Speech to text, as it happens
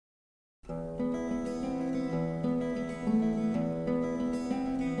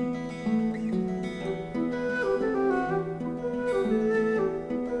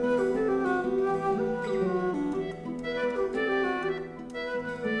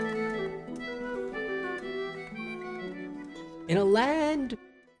In a land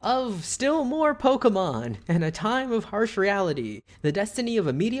of still more Pokemon and a time of harsh reality, the destiny of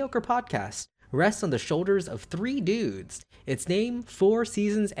a mediocre podcast rests on the shoulders of 3 dudes. Its name, 4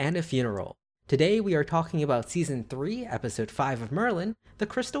 seasons, and a funeral. Today we are talking about Season 3, Episode 5 of Merlin, The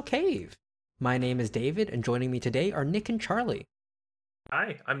Crystal Cave. My name is David, and joining me today are Nick and Charlie.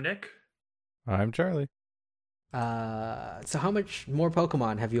 Hi, I'm Nick. I'm Charlie. So how much more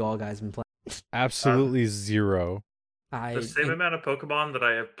Pokemon have you all guys been playing? Absolutely zero. The same amount of Pokemon that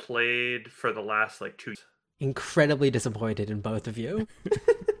I have played for the last 2 years. Incredibly disappointed in both of you.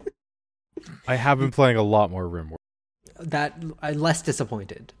 I have been playing a lot more RimWorld. That I'm less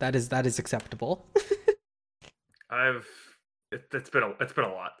disappointed. That is acceptable. It's been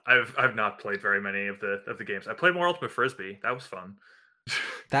a lot. I've not played very many of the games. I played more Ultimate Frisbee. That was fun.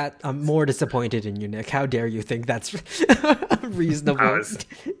 That I'm more disappointed in you, Nick. How dare you think that's a reasonable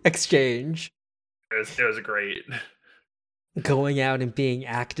exchange? It was great. Going out and being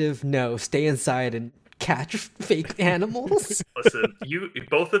active? No, stay inside and catch fake animals. Listen,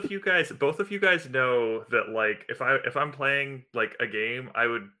 both of you guys know that if I'm playing a game, I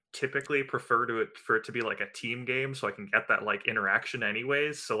would typically prefer for it to be a team game, so I can get that interaction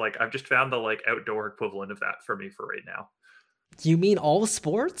anyways. So I've just found the outdoor equivalent of that for me for right now. You mean all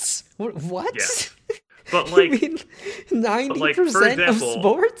sports? What? Yeah. But you mean 90% of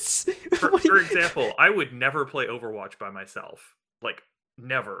sports? For example, I would never play Overwatch by myself.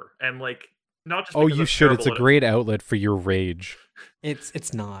 Never. And not just you should. It's a great outlet for your rage.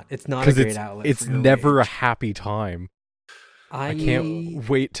 It's not a great outlet. It's for your never rage. a happy time. I can't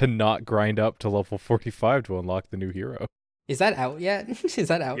wait to not grind up to level 45 to unlock the new hero. Is that out yet? Is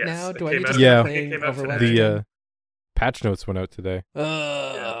that out yes, now? Do I need to Yeah. start playing Overwatch? The patch notes went out today.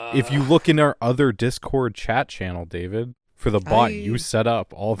 If you look in our other Discord chat channel, David, for the bot you set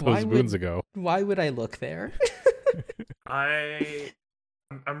up all those moons ago. Why would I look there?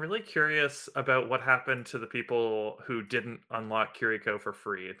 I'm really curious about what happened to the people who didn't unlock Kiriko for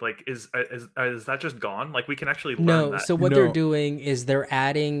free. Is that just gone? We can actually learn that. So what they're doing is they're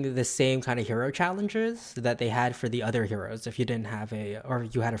adding the same kind of hero challenges that they had for the other heroes if you didn't have or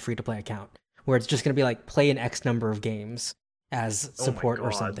you had a free-to-play account, where it's just going to be play an X number of games as support or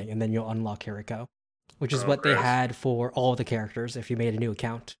something, and then you'll unlock Kiriko, which is what they had for all the characters if you made a new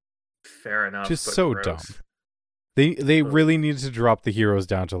account. Fair enough. Just so dumb. They really needed to drop the heroes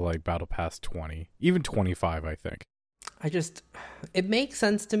down to Battle Pass 20, even 25, I think. It makes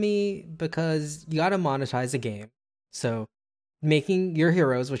sense to me because you gotta monetize a game. So making your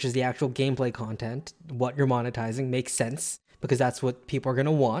heroes, which is the actual gameplay content, what you're monetizing makes sense because that's what people are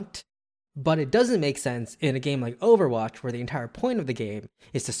gonna want. But it doesn't make sense in a game like Overwatch, where the entire point of the game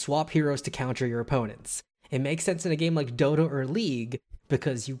is to swap heroes to counter your opponents. It makes sense in a game like Dota or League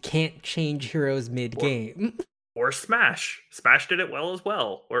because you can't change heroes mid-game. Or Smash. Smash did it well as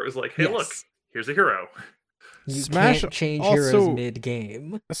well, where it was hey, look, here's a hero. You Smash can't change heroes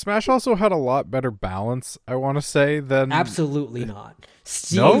mid-game. Smash also had a lot better balance, I want to say, than... Absolutely not.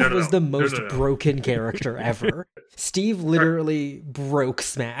 Steve was the most broken character ever. Steve literally broke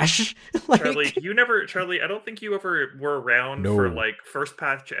Smash. Charlie, I don't think you ever were around for first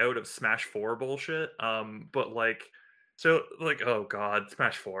patch out of Smash 4 bullshit. Oh god,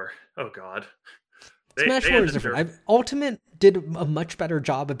 Smash 4. Oh god. Smash 4 is different. Ultimate did a much better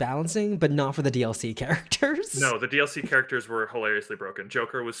job of balancing, but not for the DLC characters. No, the DLC characters were hilariously broken.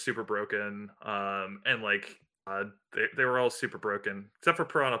 Joker was super broken, and they were all super broken, except for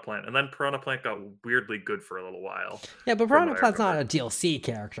Piranha Plant. And then Piranha Plant got weirdly good for a little while. Yeah, but Piranha Plant's not a DLC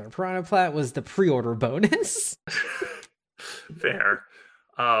character. Piranha Plant was the pre-order bonus. Fair.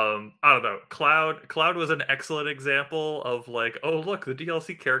 I don't know. Cloud was an excellent example of oh look, the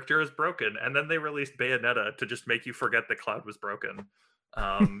DLC character is broken, and then they released Bayonetta to just make you forget that Cloud was broken.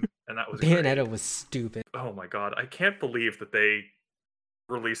 And that was Bayonetta great. was stupid. Oh my god, I can't believe that they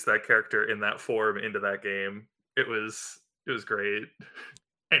released that character in that form into that game. It was great.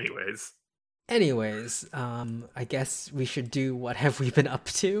 Anyways, I guess we should do what have we been up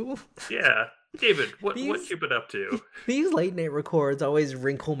to? Yeah. David, what you been up to? These late night records always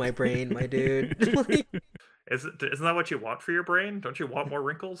wrinkle my brain, my dude. Isn't that what you want for your brain? Don't you want more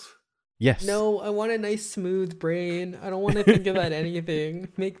wrinkles? Yes. No, I want a nice smooth brain. I don't want to think about anything.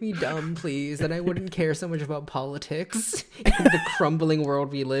 Make me dumb, please, and I wouldn't care so much about politics and the crumbling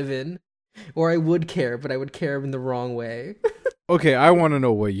world we live in. Or I would care, but I would care in the wrong way. Okay, I want to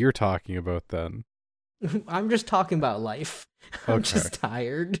know what you're talking about then. I'm just talking about life. I'm just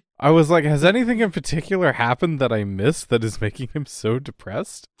tired. I was has anything in particular happened that I missed that is making him so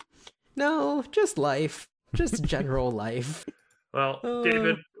depressed? No, just life. Just general life. Well,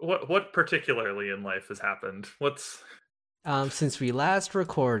 David, what particularly in life has happened? What's Since we last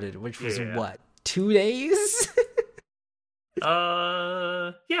recorded, which was what, 2 days?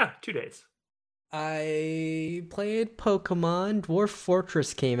 Yeah, 2 days. I played Pokemon. Dwarf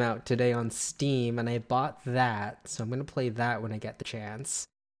Fortress came out today on Steam, and I bought that, so I'm gonna play that when I get the chance.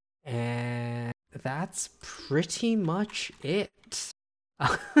 And that's pretty much it.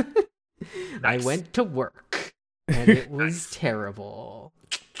 I went to work, and it was terrible.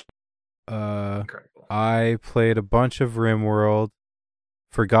 Incredible. I played a bunch of RimWorld.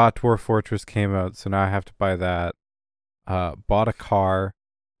 Forgot Dwarf Fortress came out, so now I have to buy that. Bought a car,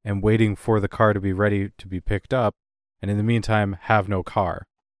 and waiting for the car to be ready to be picked up, and in the meantime, have no car.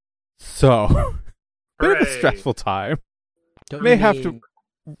 So, bit of a stressful time. Have to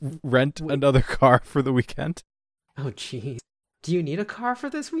rent another car for the weekend. Oh, jeez. Do you need a car for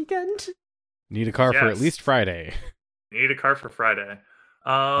this weekend? Need a car for at least Friday. Need a car for Friday.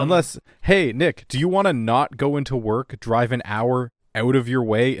 Unless, hey, Nick, do you want to not go into work, drive an hour out of your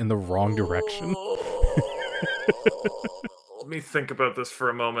way in the wrong direction? Let me think about this for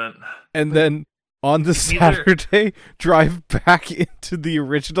a moment. And then on the Saturday, drive back into the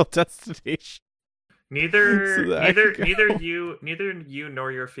original destination. Neither you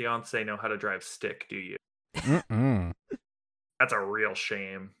nor your fiance know how to drive stick, do you? Mm-mm. That's a real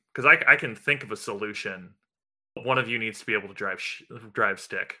shame. Because I can think of a solution. One of you needs to be able to drive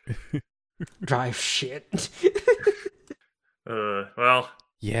stick. Drive shit. Well.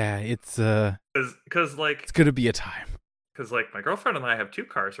 Yeah, it's because like it's gonna be a time. Because like my girlfriend and I have 2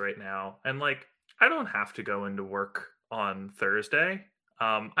 cars right now, and like I don't have to go into work on Thursday.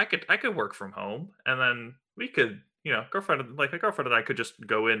 I could work from home, and then we could, my girlfriend and I could just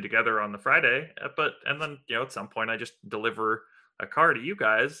go in together on the Friday. And then at some point I just deliver a car to you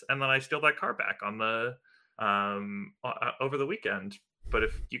guys, and then I steal that car back on the over the weekend. But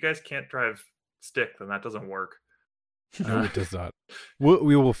if you guys can't drive stick, then that doesn't work. No, it does not.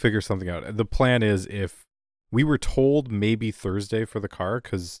 We will figure something out. The plan is, if we were told maybe Thursday for the car,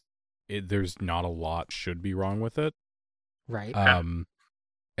 because there's not a lot should be wrong with it. Right.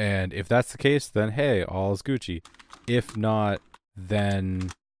 And if that's the case, then hey, all is Gucci. If not,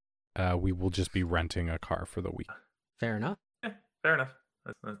 then we will just be renting a car for the week. Fair enough. Yeah, fair enough.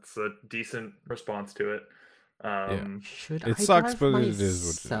 That's a decent response to it. Should it I sucks, drive but it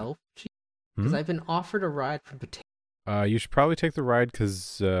is what it is. Because I've been offered a ride from Potato. You should probably take the ride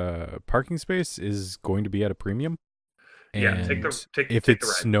because parking space is going to be at a premium. And yeah, if it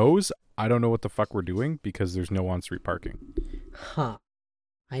snows, I don't know what the fuck we're doing because there's no on-street parking. Huh.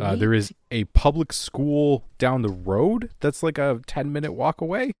 There is a public school down the road that's like a 10-minute walk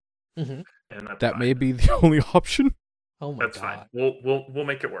away. Mm-hmm. And that may be the only option. Oh my god. That's fine. We'll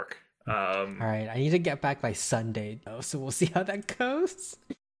make it work. All right, I need to get back by Sunday though, so we'll see how that goes.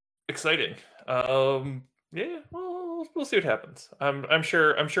 Exciting. Yeah, we'll see what happens. I'm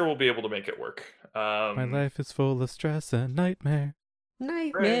sure we'll be able to make it work. My life is full of stress and nightmares.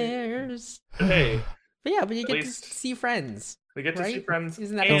 Nightmares. Right. Hey. But you get to see friends. We get to see friends.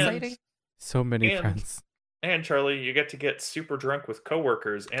 Isn't that exciting? So many friends. And Charlie, you get to get super drunk with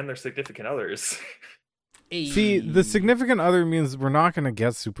coworkers and their significant others. See, the significant other means we're not going to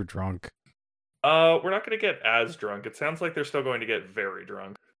get super drunk. We're not going to get as drunk. It sounds like they're still going to get very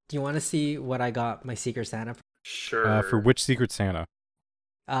drunk. Do you want to see what I got my Secret Santa? Sure. For which Secret Santa?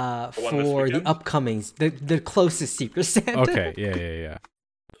 For the upcomings, the closest Secret Santa. Okay, yeah.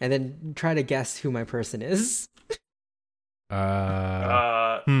 And then try to guess who my person is.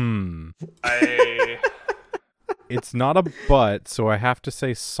 It's not a butt, so I have to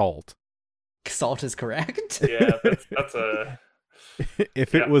say Salt. Salt is correct. Yeah, that's a...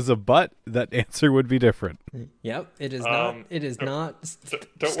 If it was a butt, that answer would be different. Yep, it is not. It is not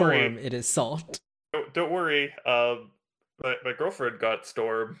don't Storm. Worry. It is Salt. Don't worry. My girlfriend got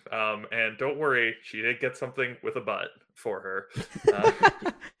Storm, and don't worry, she did get something with a butt for her.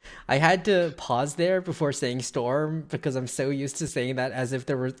 I had to pause there before saying Storm because I'm so used to saying that as if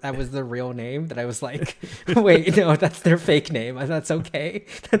that was the real name that I was like, wait, no, that's their fake name. That's okay.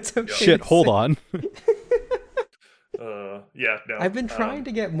 That's okay. Shit, hold on. Yeah, no. I've been trying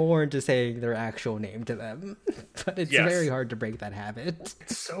to get more into saying their actual name to them, but it's very hard to break that habit.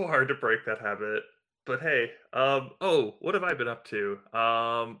 It's so hard to break that habit. But hey, what have I been up to?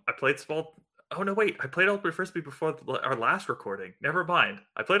 I played Oh no, wait! I played Ultimate Frisbee before our last recording. Never mind.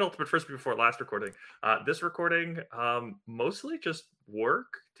 I played Ultimate Frisbee before last recording. This recording, mostly just work,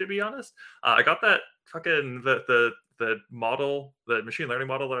 to be honest. I got that fucking the model, the machine learning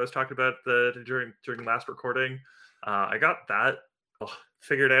model that I was talking about during last recording. I got that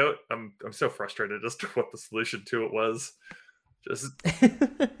figured out. I'm so frustrated as to what the solution to it was. Just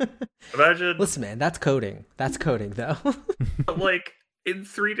Imagine, Listen, man, that's coding. That's coding, though. like, in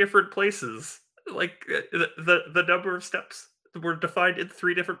 3 different places. Like, the number of steps were defined in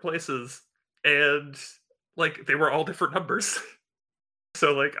 3 different places, and, like, they were all different numbers.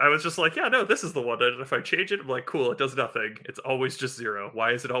 So, like, I was just like, yeah, no, this is the one. And if I change it, I'm like, cool, it does nothing. It's always just 0.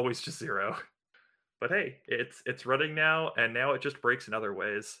 Why is it always just 0? But hey, it's running now, and now it just breaks in other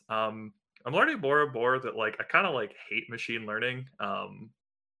ways. I'm learning more and more that, like, I kind of, like, hate machine learning.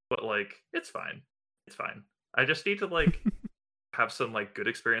 But, like, it's fine. It's fine. I just need to, like, have some, like, good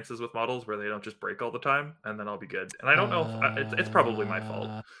experiences with models where they don't just break all the time, and then I'll be good. And I don't know if it's probably my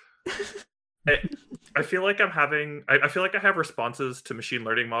fault. I feel like I feel like I have responses to machine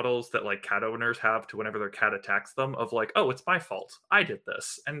learning models that, like, cat owners have to whenever their cat attacks them, of like, oh, it's my fault, I did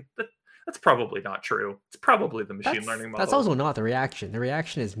this. And that's probably not true. It's probably the machine learning model. That's also not the reaction. The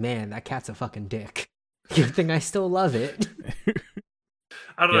reaction is, man, that cat's a fucking dick. Good thing I still love it.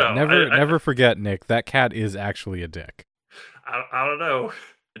 I don't know. Never forget, Nick, that cat is actually a dick. I don't know.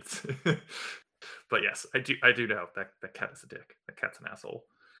 It's but yes, I do know that cat is a dick. That cat's an asshole.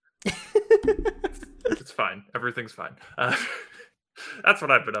 It's fine. Everything's fine. That's what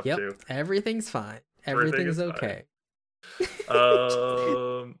I've been up to. Everything's fine. Everything's okay.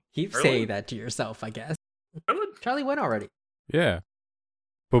 Keep saying that to yourself, I guess. Charlie went already. Yeah.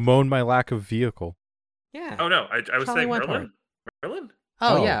 Bemoan my lack of vehicle. Yeah. Oh no, I was saying Merlin. Merlin?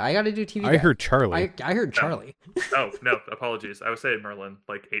 Oh yeah, I got to do TV. I heard Charlie. I heard Charlie. Oh no, apologies. I was saying Merlin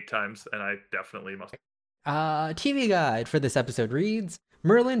like 8 times, and I definitely must. TV guide for this episode reads: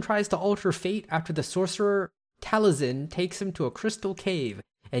 Merlin tries to alter fate after the sorcerer Taliesin takes him to a crystal cave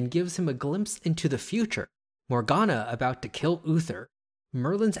and gives him a glimpse into the future. Morgana about to kill Uther.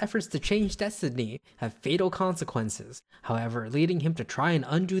 Merlin's efforts to change destiny have fatal consequences, however, leading him to try and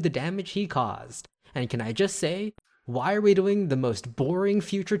undo the damage he caused. And can I just say, why are we doing the most boring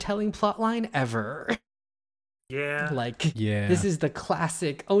future-telling plotline ever? Yeah. This is the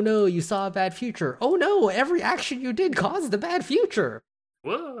classic, oh no, you saw a bad future. Oh no, every action you did caused a bad future.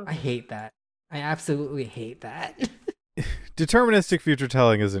 Whoa. I hate that. I absolutely hate that. Deterministic future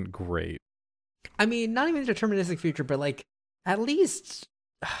telling isn't great. I mean, not even deterministic future, but like, at least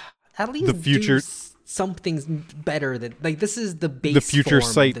the future, do something's better than, like, this is the base. The future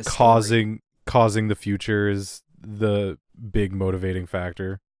form site of this causing the future is the big motivating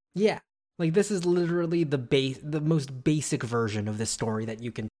factor. Yeah, like this is literally the most basic version of this story that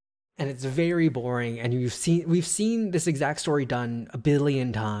you can, and it's very boring. And we've seen this exact story done a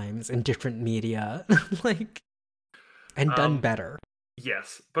billion times in different media, and done better.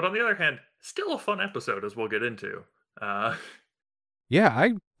 Yes, but on the other hand, still a fun episode, as we'll get into.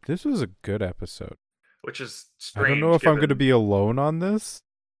 This was a good episode. Which is strange. I don't know if I'm going to be alone on this,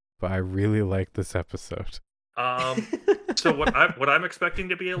 but I really like this episode. So what I'm expecting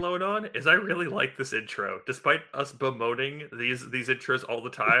to be alone on is I really like this intro, despite us bemoaning these intros all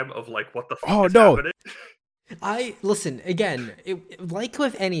the time of like what the fuck is happening. Listen again. Like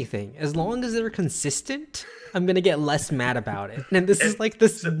with anything, as long as they're consistent, I'm gonna get less mad about it. And this is like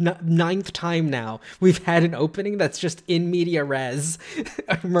this 9th time now we've had an opening that's just in media res.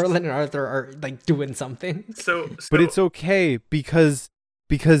 Merlin and Arthur are like doing something. But it's okay because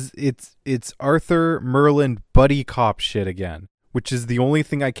it's Arthur Merlin buddy cop shit again, which is the only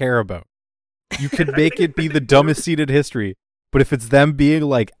thing I care about. You could make it be the dumbest scene in history, but if it's them being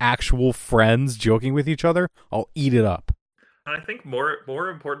like actual friends joking with each other, I'll eat it up. And I think more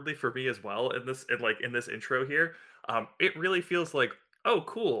importantly for me as well in this intro here, it really feels like, oh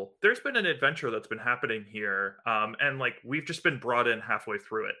cool, there's been an adventure that's been happening here, and like we've just been brought in halfway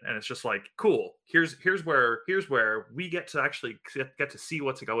through it, and it's just like, cool, here's where we get to actually get to see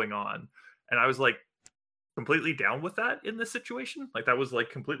what's going on. And I was like completely down with that in this situation. Like that was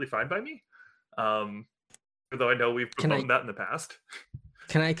like completely fine by me. Though I know we've promoted that in the past.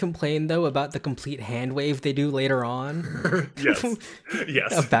 Can I complain though about the complete hand wave they do later on?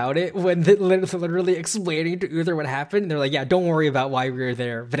 Yes. About it when they're literally explaining to Uther what happened. They're like, "Yeah, don't worry about why we were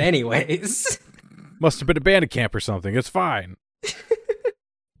there." But anyways, must have been a bandit camp or something. It's fine.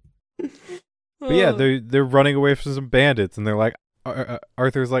 But yeah, they're running away from some bandits, and they're like,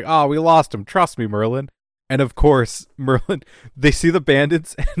 Arthur's like, "Oh, we lost him. Trust me, Merlin." And of course, Merlin. They see the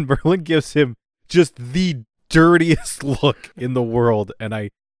bandits, and Merlin gives him just the dirtiest look in the world,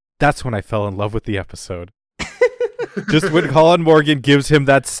 and that's when I fell in love with the episode. Just when Colin Morgan gives him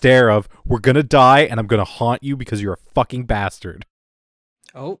that stare of, we're gonna die and I'm gonna haunt you because you're a fucking bastard.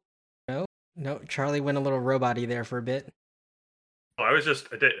 Oh no, Charlie went a little robot-y there for a bit. Oh, I was just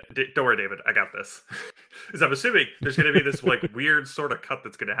don't worry, David. I got this. Because I'm assuming there's going to be this like weird sort of cut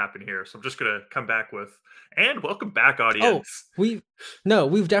that's going to happen here. So I'm just going to come back with and welcome back, audience. We've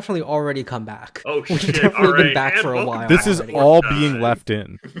definitely already come back. Oh We've shit! definitely All been right. back And for a welcome while. back This is one all more being time. left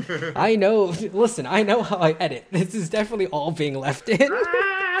in. I know. Listen, I know how I edit. This is definitely all being left in.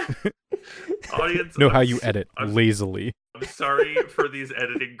 Ah! Audience, Know I'm how you s- edit I'm lazily. I'm sorry for these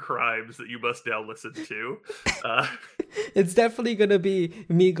editing crimes that you must now listen to. It's definitely gonna be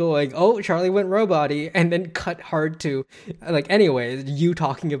me going, "Oh, Charlie went robot-y," and then cut hard to, like, anyways, you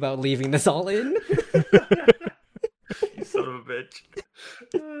talking about leaving this all in. You son of a bitch.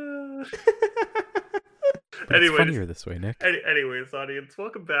 But it's Anyways, funnier this way, Nick. anyways, audience,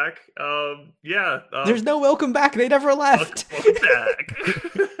 welcome back. There's no welcome back. They never left. welcome back.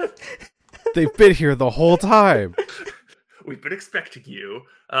 They've been here the whole time. We've been expecting you.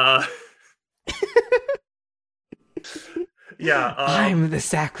 Yeah, I'm the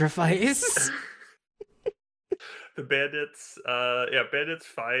sacrifice. the bandits. Bandits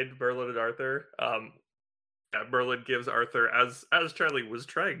find Merlin and Arthur. Merlin gives Arthur, as Charlie was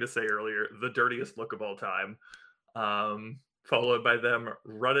trying to say earlier, the dirtiest look of all time. Followed by them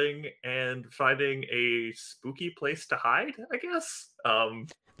running and finding a spooky place to hide, I guess.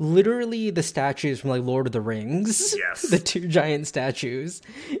 Literally the statues from like Lord of the Rings. Yes. The two giant statues.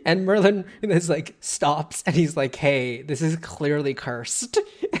 And Merlin is like stops and he's like, "Hey, this is clearly cursed."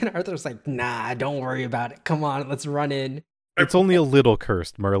 And Arthur's like, "Nah, don't worry about it. Come on, let's run in." It's only a little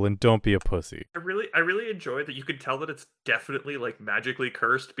cursed, Merlin. Don't be a pussy. I really enjoy that you can tell that it's definitely like magically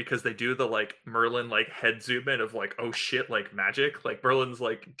cursed because they do the like Merlin like head zoom in of like, oh shit, like magic. Like Merlin's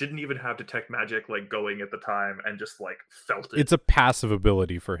like didn't even have detect magic like going at the time and just like felt it. It's a passive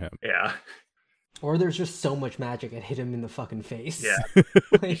ability for him. Yeah. Or there's just so much magic it hit him in the fucking face. Yeah. He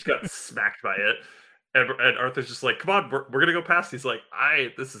Like, just got smacked by it. And Arthur's just like, come on, we're gonna go past. He's like,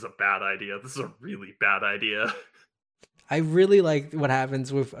 this is a bad idea. This is a really bad idea. I really like what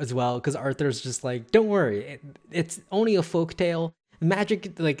happens with as well because Arthur's just like, "Don't worry, it's only a folktale.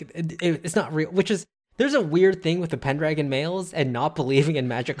 Magic, like it's not real." Which is there's a weird thing with the Pendragon males and not believing in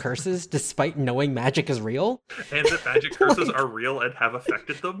magic curses, despite knowing magic is real. And that magic curses are real and have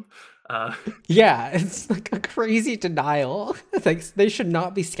affected them. Yeah, it's like a crazy denial. It's like they should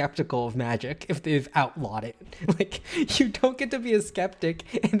not be skeptical of magic if they've outlawed it. Like you don't get to be a skeptic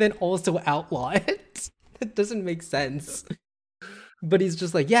and then also outlaw it. It doesn't make sense. But he's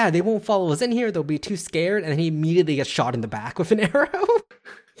just like, "Yeah, they won't follow us in here. They'll be too scared." And then he immediately gets shot in the back with an arrow.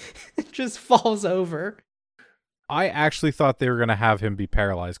 It just falls over. I actually thought they were going to have him be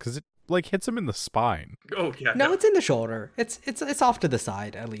paralyzed because it like hits him in the spine. Oh yeah. No, it's in the shoulder. It's off to the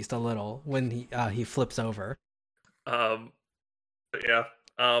side at least a little when he flips over. But yeah.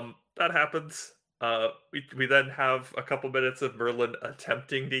 That happens. We then have a couple minutes of Merlin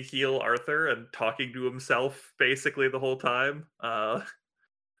attempting to heal Arthur and talking to himself basically the whole time.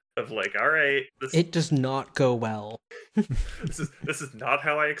 Of like, all right, It does not go well. this is not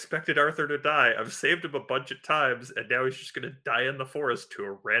how I expected Arthur to die. I've saved him a bunch of times, and now he's just gonna die in the forest to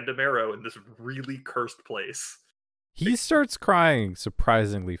a random arrow in this really cursed place. He starts crying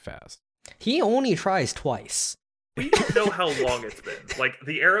surprisingly fast. He only tries twice. We don't know how long it's been. Like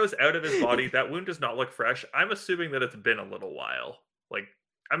the arrow's out of his body. That wound does not look fresh. I'm assuming that it's been a little while. Like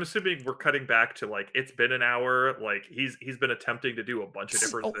I'm assuming we're cutting back to like it's been an hour. Like he's been attempting to do a bunch of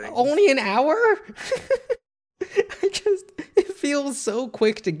different things. Only an hour? It feels so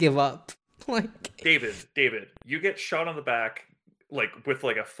quick to give up. Like David, you get shot on the back like with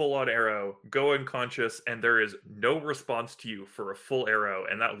like a full-on arrow, go unconscious, and there is no response to you for a full arrow,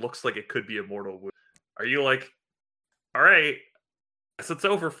 and that looks like it could be a mortal wound. Are you like, all right, guess it's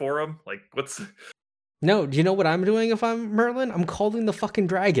over for him? Like, what's... No, do you know what I'm doing if I'm Merlin? I'm calling the fucking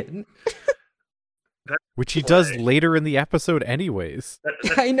dragon. Which he does later in the episode anyways.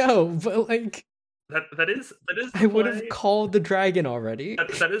 I know, but like... That is the I would play. have called the dragon already.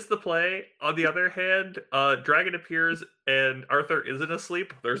 That is the play. On the other hand, dragon appears and Arthur isn't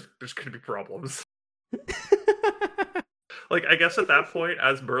asleep. There's going to be problems. Like, I guess at that point,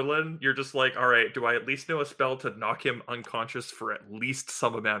 as Merlin, you're just like, all right, do I at least know a spell to knock him unconscious for at least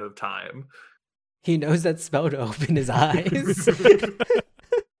some amount of time? He knows that spell to open his eyes.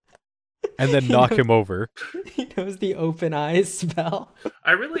 And then knock him over. He knows the open eyes spell.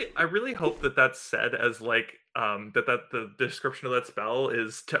 I really hope that that's said as like that the description of that spell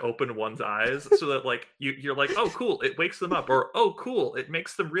is to open one's eyes, so that like you're like, oh cool, it wakes them up, or oh cool, it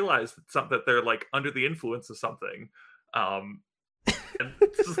makes them realize that they're like under the influence of something. And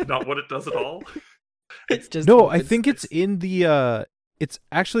this is not what it does at all. It's just No, I think it's in the it's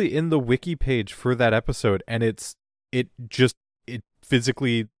actually in the wiki page for that episode, and it just it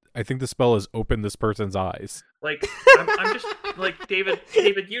physically, I think the spell has opened this person's eyes. Like, I'm just like David,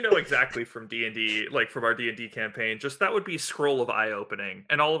 you know exactly from D&D, like from our D&D campaign, just that would be scroll of eye opening,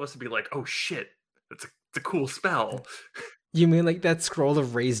 and all of us would be like, oh shit, it's a cool spell. You mean like that scroll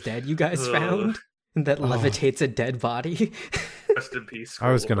of raised dead you guys found that levitates a dead body? Rest in peace.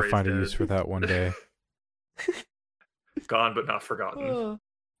 I was gonna Raised find a Dead. use for that one day. Gone but not forgotten.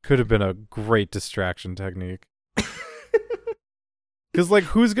 Could have been a great distraction technique. Because, like,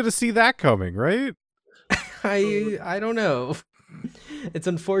 who's gonna see that coming, right? I don't know. It's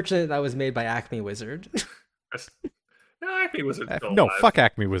unfortunate that was made by Acme Wizard. No, Acme Wizard's still No, alive. fuck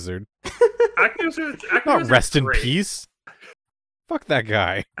Acme Wizard. Acme Wizard's Not rest in great. peace. Fuck that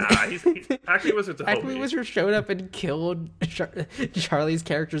guy. He's Acme Wizard's a Acme homie. Wizard showed up and killed Charlie's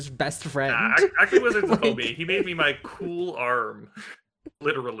character's best friend. Acme Wizard's a Like- homie. He made me my cool arm.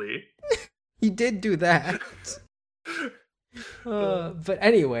 Literally. He did do that. But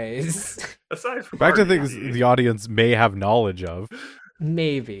anyways, Aside from Back to our things D&D, the audience may have knowledge of.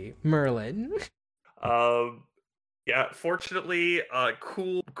 maybe Merlin. Yeah, fortunately,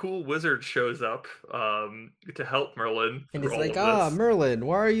 cool wizard shows up to help Merlin. And through he's all like, of this. Merlin,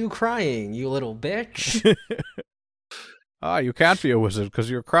 why are you crying, you little bitch? You can't be a wizard because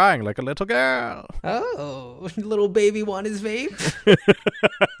you're crying like a little girl. Oh, little baby want his vape?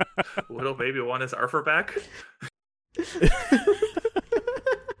 Little baby want his Arthur back.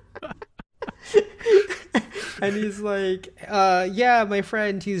 And he's like, yeah, my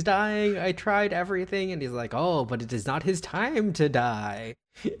friend, he's dying. I tried everything. And he's like, oh, but it is not his time to die.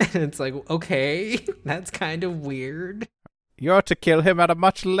 And it's like, okay, that's kind of weird. You're to kill him at a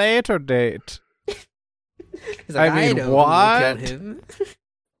much later date. He's like, I mean, know who will what? kill him.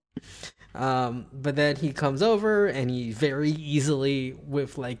 But then he comes over and he very easily,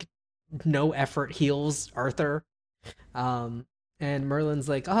 with like no effort, heals Arthur. And Merlin's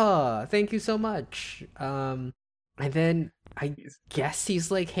like, thank you so much. And then I guess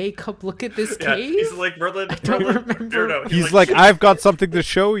he's like, hey, come look at this Yeah, cave. he's like Merlin. I don't remember. No, He's like, I've got something to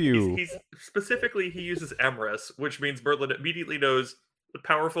show you. He's specifically he uses Emrys, which means Merlin immediately knows the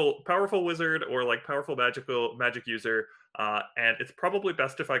powerful wizard or like powerful magic user. And it's probably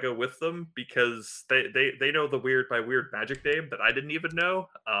best if I go with them because they know the weird magic name that I didn't even know.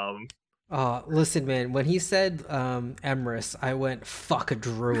 Listen, man, when he said Emrys, I went, fuck a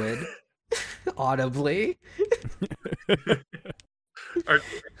druid. Audibly.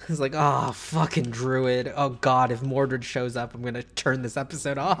 He's like, fucking druid. Oh god, if Mordred shows up, I'm gonna turn this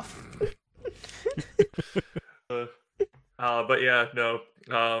episode off. But yeah, no.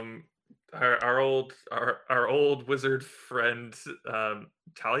 Our old wizard friend,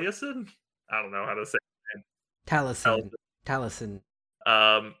 Taliesin? I don't know how to say Taliesin.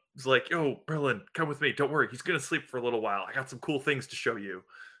 It's like, yo, Merlin, come with me. Don't worry, he's gonna sleep for a little while. I got some cool things to show you.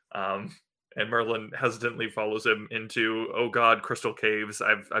 And Merlin hesitantly follows him into, oh god, crystal caves.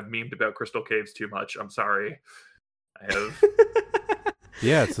 I've memed about crystal caves too much. I'm sorry. I have.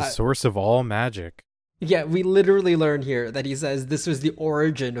 Yeah, it's the source of all magic. Yeah, we literally learn here that he says this was the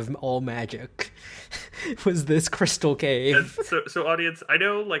origin of all magic. Was this crystal And cave? so audience, I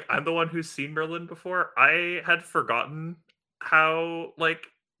know like I'm the one who's seen Merlin before. I had forgotten how like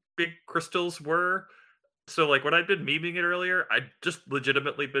big crystals were. So like when I'd been memeing it earlier, I'd just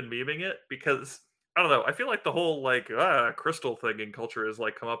legitimately been memeing it because I don't know, I feel like the whole like crystal thing in culture has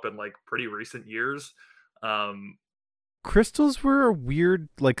like come up in like pretty recent years. Crystals were a weird,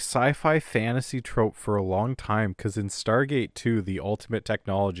 like, sci-fi fantasy trope for a long time, because in Stargate 2, the ultimate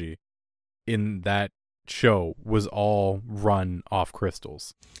technology in that show was all run off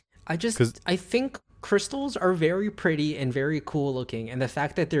crystals. I think crystals are very pretty and very cool looking, and the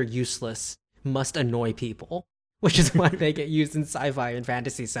fact that they're useless must annoy people, which is why they get used in sci-fi and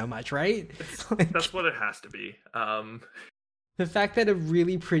fantasy so much, right? That's what it has to be. The fact that a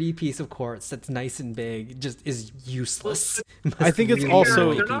really pretty piece of quartz that's nice and big just is useless. I think it's really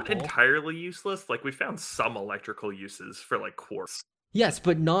also- annoy they're not people. entirely useless. Like we found some electrical uses for like quartz. Yes,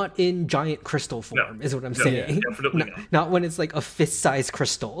 but not in giant crystal form, is what I'm saying. Definitely not. Not when it's like a fist-sized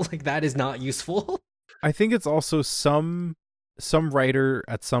crystal. Like that is not useful. I think it's also some writer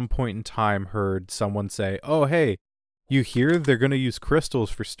at some point in time heard someone say, oh, hey, you hear they're going to use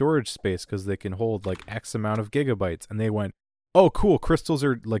crystals for storage space because they can hold like X amount of gigabytes. And they went, oh, cool, crystals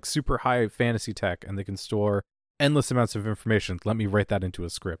are like super high fantasy tech and they can store endless amounts of information. Let me write that into a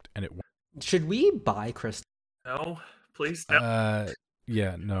script. And it went. Should we buy crystal? No, please. No.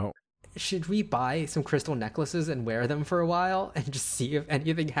 Yeah, no. Should we buy some crystal necklaces and wear them for a while and just see if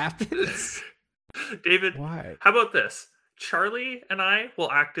anything happens? David, Why? how about this? Charlie and I will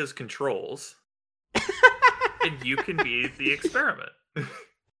act as controls. and you can be the experiment.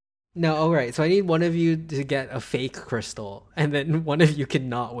 No, all right. So I need one of you to get a fake crystal, and then one of you can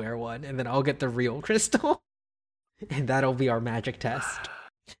not wear one, and then I'll get the real crystal, and that'll be our magic test.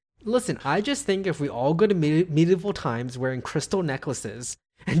 Listen, I just think if we all go to medieval times wearing crystal necklaces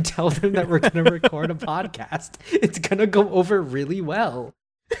and tell them that we're going to record a podcast, it's going to go over really well.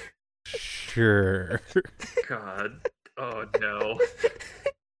 Sure. God. Oh, no.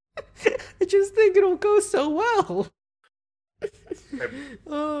 I just think it'll go so well.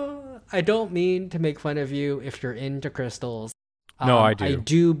 I don't mean to make fun of you if you're into crystals. No, I do. I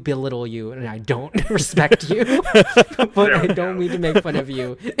do belittle you, and I don't respect you. But I don't mean to make fun of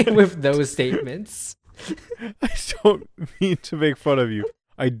you with those statements. I don't mean to make fun of you.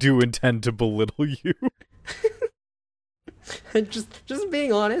 I do intend to belittle you. just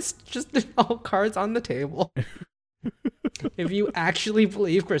being honest, just all cards on the table. If you actually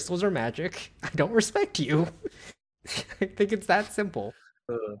believe crystals are magic, I don't respect you. I think it's that simple.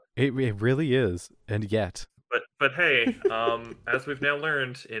 It really is, and yet. But hey, as we've now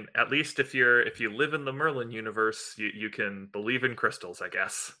learned, in at least if you live in the Merlin universe, you can believe in crystals, I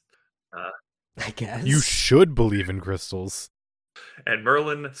guess. I guess You should believe in crystals. And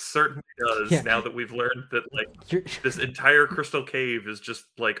Merlin certainly does. Yeah. Now that we've learned that You're- this entire crystal cave is just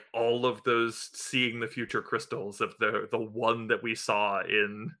like all of those seeing the future crystals of the one that we saw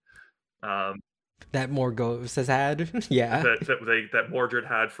in that Morgause has had. Yeah. that Mordred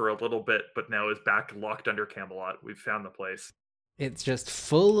had for a little bit, but now is back locked under Camelot. We've found the place. It's just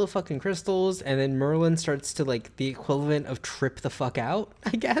full of fucking crystals, and then Merlin starts to like the equivalent of trip the fuck out,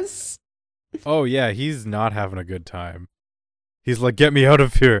 I guess. Oh yeah, he's not having a good time. He's like, get me out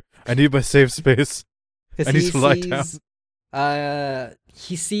of here. I need my safe space. I need to lie down.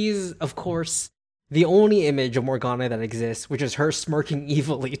 He sees, of course, the only image of Morgana that exists, which is her smirking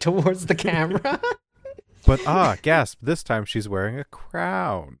evilly towards the camera. But gasp, this time she's wearing a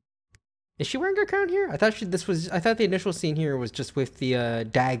crown. Is she wearing her crown here? I thought the initial scene here was just with the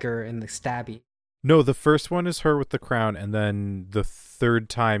dagger and the stabby. No, the first one is her with the crown, and then the third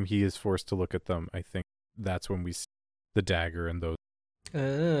time he is forced to look at them, I think that's when we see the dagger and those.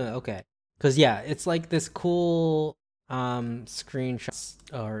 Okay. Because, yeah, it's like this cool screenshots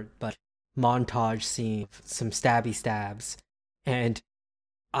but montage scene, some stabby stabs. And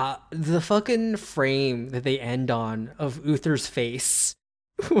the fucking frame that they end on of Uther's face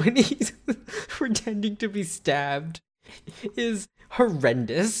when he's pretending to be stabbed is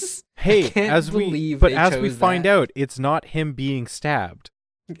horrendous. Hey, as we find that. out, it's not him being stabbed.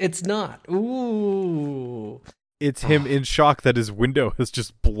 It's not. Ooh. It's him in shock that his window has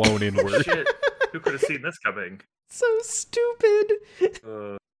just blown inward. Shit, who could have seen this coming? So stupid.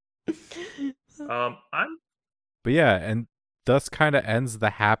 But yeah, and thus kind of ends the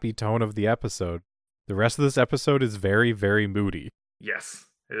happy tone of the episode. The rest of this episode is very, very moody. Yes,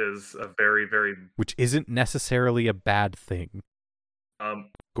 it is a very, very... Which isn't necessarily a bad thing.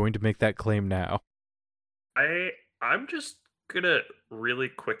 Going to make that claim now. I'm just gonna really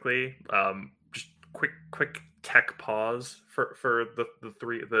quickly, just quick tech pause for the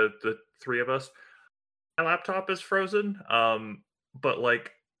three of us. My laptop is frozen, but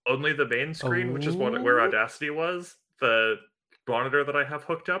like only the main screen, which is where Audacity was. The monitor that I have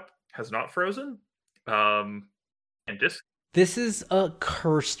hooked up has not frozen. And This is a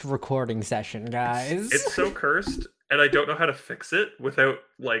cursed recording session, guys. It's so cursed, and I don't know how to fix it without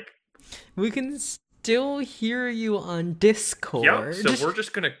like. We can still hear you on Discord. Yeah, so we're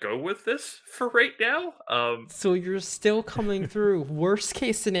just gonna go with this for right now. So you're still coming through. Worst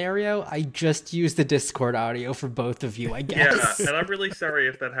case scenario, I just use the Discord audio for both of you, I guess. Yeah, and I'm really sorry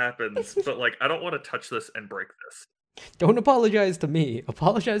if that happens, but like I don't want to touch this and break this. Don't apologize to me.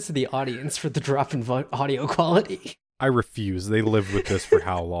 Apologize to the audience for the drop in audio quality. I refuse. They lived with this for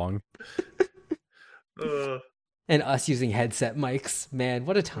how long? And us using headset mics. Man,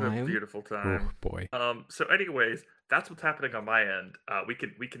 what a A time. beautiful time. Oh boy. So anyways, that's what's happening on my end. We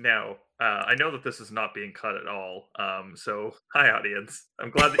can now I know that this is not being cut at all. So hi audience.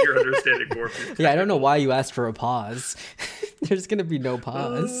 I'm glad that you're understanding more. Yeah, I don't know why you asked for a pause. There's gonna be no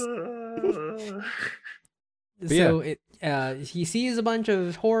pause. So he sees a bunch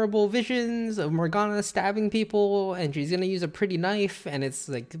of horrible visions of Morgana stabbing people, and she's gonna use a pretty knife, and it's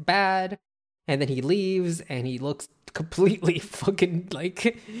like bad. And then he leaves, and he looks completely fucking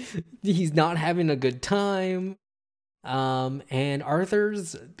like he's not having a good time. And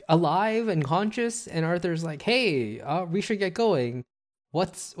Arthur's alive and conscious, and Arthur's like, "Hey, we should get going.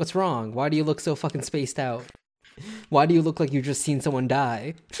 What's wrong? Why do you look so fucking spaced out? Why do you look like you've just seen someone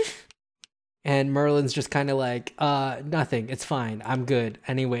die?" And Merlin's just kind of like, nothing. It's fine. I'm good.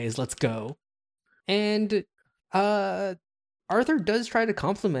 Anyways, let's go. And Arthur does try to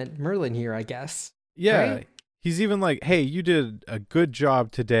compliment Merlin here, I guess. Yeah. Right? He's even like, hey, you did a good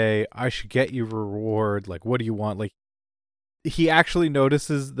job today. I should get you a reward. Like, what do you want? Like, he actually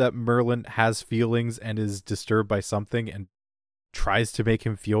notices that Merlin has feelings and is disturbed by something and tries to make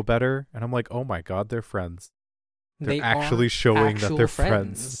him feel better. And I'm like, oh my God, they're friends. They're actually showing that they're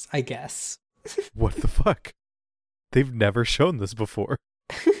friends. I guess. What the fuck? They've never shown this before.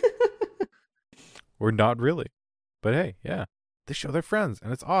 Or not really. But hey, yeah. They show they're friends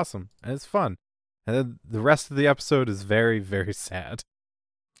and it's awesome and it's fun. And then the rest of the episode is very, very sad.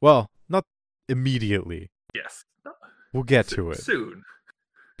 Well, not immediately. Yes. We'll get to it. Soon.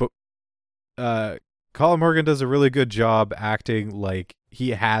 But Colin Morgan does a really good job acting like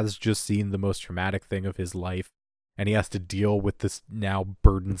he has just seen the most traumatic thing of his life and he has to deal with this now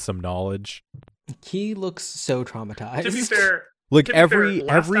burdensome knowledge. He looks so traumatized. To be fair, like to be every fair,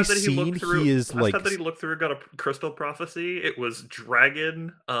 last time that scene through, he is last like time that he looked through and got a crystal prophecy, it was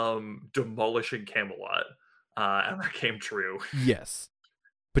dragon demolishing Camelot. And that came true. yes.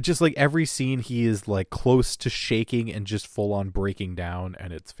 But just like every scene he is like close to shaking and just full on breaking down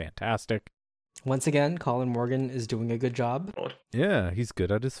and it's fantastic. Once again, Colin Morgan is doing a good job. Yeah, he's good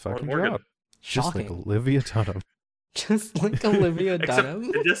at his fucking Morgan. job. Just Shocking. like Olivia Dunham. Just like Olivia Except Dunham.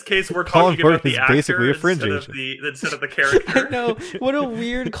 in this case, we're Colin talking about Morgan the is actor basically a fringe instead of the character. I know. What a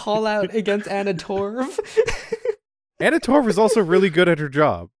weird call out against Anna Torv. Anna Torv is also really good at her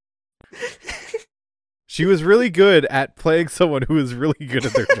job. She was really good at playing someone who is really good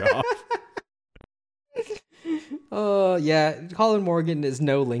at their job. Oh, yeah. Colin Morgan is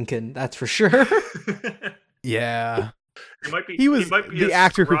no Lincoln, that's for sure. Yeah. He might be the a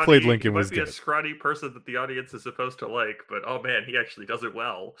actor who played scrawny- Lincoln he was might be good. a scrawny person that the audience is supposed to like, but oh man, he actually does it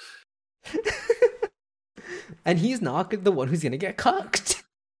well. And he's not the one who's gonna get cucked.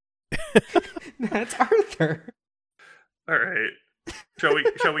 That's Arthur. All right. Shall we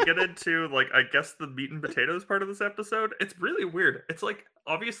get into like I guess the meat and potatoes part of this episode? It's really weird. It's like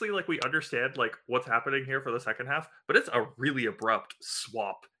obviously like we understand like what's happening here for the second half, but it's a really abrupt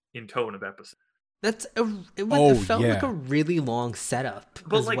swap in tone of episode. It felt like yeah. a really long setup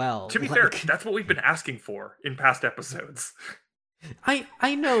But as like well. to be Like, fair, that's what we've been asking for in past episodes.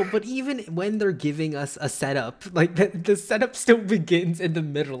 I know, but even when they're giving us a setup, like the setup still begins in the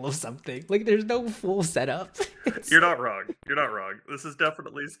middle of something. Like there's no full setup. You're not wrong. You're not wrong. This is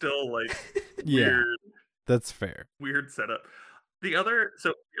definitely still like Yeah, that's fair. weird setup. The other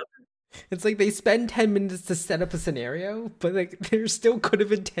It's like they spend 10 minutes to set up a scenario, but like there still could have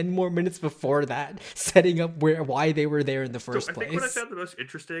been 10 more minutes before that setting up why they were there in the first I place. think what I found the most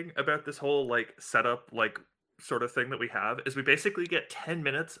interesting about this whole like setup like sort of thing that we have is we basically get 10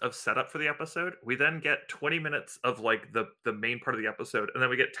 minutes of setup for the episode. We then get 20 minutes of like the main part of the episode, and then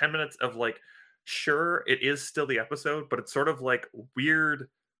we get 10 minutes of like sure it is still the episode, but it's sort of like weird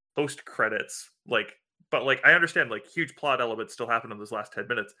post credits like but like I understand like huge plot elements still happen in those last 10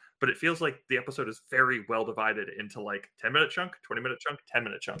 minutes, but it feels like the episode is very well divided into like 10-minute chunk, 20-minute chunk,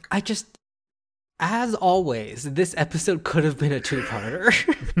 10-minute chunk. As always, this episode could have been a two-parter,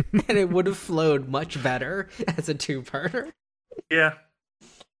 and it would have flowed much better as a two-parter. Yeah.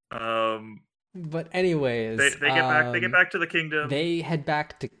 But anyways, They get back to the kingdom. They head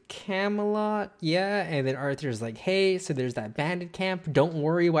back to Camelot, yeah, and then Arthur's like, hey, so there's that bandit camp. Don't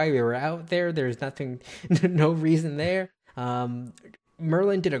worry why we were out there. There's nothing, no reason there.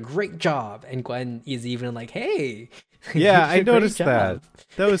 Merlin did a great job, and Gwen is even like, hey. Yeah, you did I a great noticed that. job.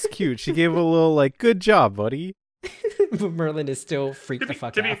 That was cute. She gave a little like, good job, buddy. But Merlin is still freaked the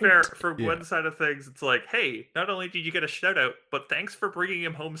fuck To out. be fair, for Yeah. Gwen's side of things, it's like, hey, not only did you get a shout out, but thanks for bringing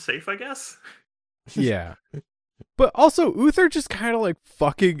him home safe, I guess. Yeah. But also, Uther just kind of like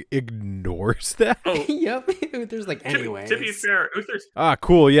fucking ignores that. Oh, Yep, there's like, anyways. to be fair, Uther's Ah,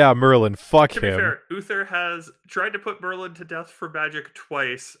 cool. Yeah, Merlin. Fuck To be him. fair, Uther has tried to put Merlin to death for magic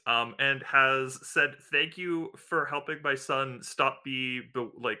twice, and has said thank you for helping my son stop being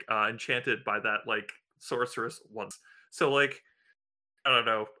enchanted by that like sorceress once. So like, I don't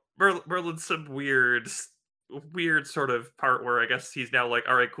know, Merlin's some weird sort of part where I guess he's now like,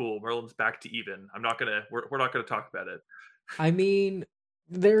 all right, cool, Merlin's back to even. We're not gonna talk about it. I mean,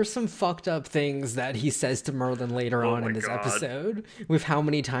 there's some fucked up things that he says to Merlin later Oh on my in this God. episode, with how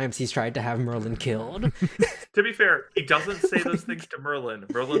many times he's tried to have Merlin killed. To be fair, he doesn't say those things to Merlin.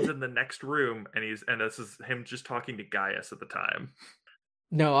 Merlin's in the next room, and this is him just talking to Gaius at the time.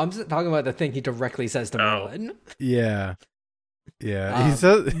 No, I'm just talking about the thing he directly says to Oh. Merlin. Yeah. Yeah. He Um,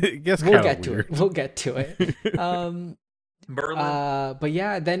 says, it gets We'll kind get of to weird. it. We'll get to it. Merlin. But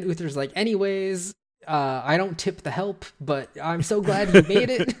yeah, then Uther's like, anyways, I don't tip the help, but I'm so glad you made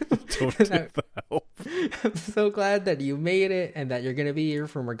it. Don't tip the help. I'm so glad that you made it and that you're going to be here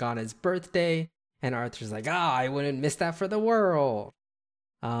for Morgana's birthday. And Arthur's like, I wouldn't miss that for the world.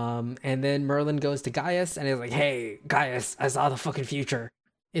 And then Merlin goes to Gaius and he's like, hey, Gaius, I saw the fucking future.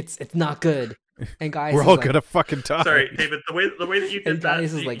 It's not good. And Gaius We're is all like, gonna fucking die. Sorry, David. The way that you did And that,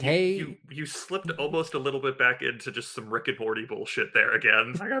 Gaius is like, hey. you slipped almost a little bit back into just some Rick and Morty bullshit there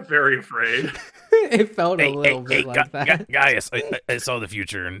again. I got very afraid. It felt a little bit like that. Gaius, I saw the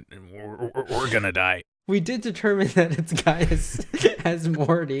future, and we're gonna die. We did determine that it's Gaius as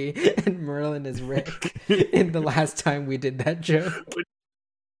Morty and Merlin as Rick in the last time we did that joke.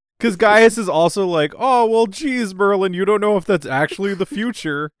 Because Gaius is also like, oh, well, geez, Merlin, you don't know if that's actually the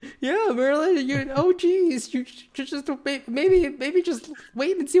future. Yeah, Merlin, geez, you should just maybe just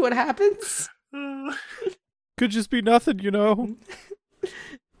wait and see what happens. Could just be nothing, you know?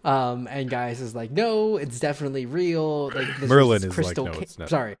 And Gaius is like, no, it's definitely real. Like this Merlin was is crystal like, no, it's not.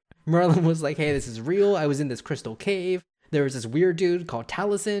 Sorry. Merlin was like, hey, this is real. I was in this crystal cave. There was this weird dude called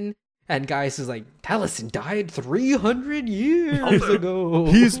Taliesin. And Gaius is like, Taliesin died 300 years ago.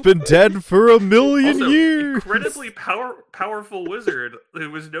 He's been dead for 1,000,000 Also, years. incredibly powerful wizard who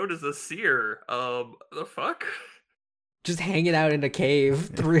was known as a seer. The fuck? Just hanging out in a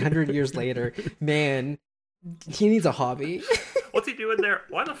cave 300 years later. Man, he needs a hobby. What's he doing there?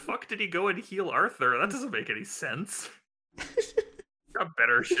 Why the fuck did he go and heal Arthur? That doesn't make any sense. Got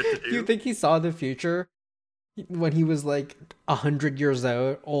better shit to do. Do you think he saw the future when he was like 100 years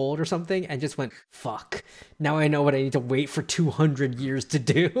old or something and just went, fuck, now I know what I need to wait for 200 years to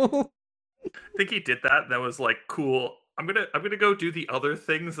do? I think he did that and that was like, cool, I'm gonna go do the other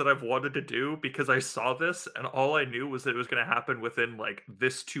things that I've wanted to do because I saw this and all I knew was that it was gonna happen within like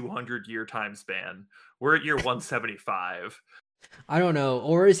this 200-year time span. We're at year 175. I don't know.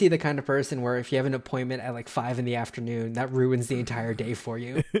 Or is he the kind of person where if you have an appointment at like 5 p.m, that ruins the entire day for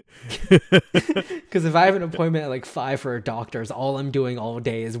you? Because if I have an appointment at like 5 for a doctor's, all I'm doing all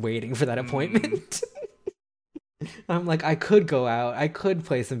day is waiting for that appointment. I'm like, I could go out. I could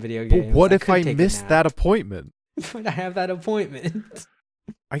play some video games. But what if could I take a missed nap, that appointment? But I have that appointment.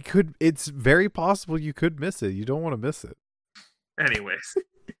 It's very possible you could miss it. You don't want to miss it.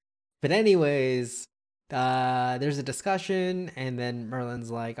 Anyways, there's a discussion, and then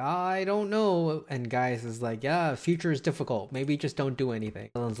Merlin's like, I don't know. And Gaius is like, yeah, future is difficult. Maybe just don't do anything.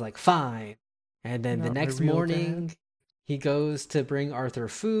 Merlin's like, fine. And then Not the my next real morning, dad. he goes to bring Arthur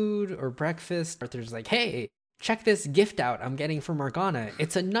food or breakfast. Arthur's like, hey, check this gift out I'm getting from Morgana.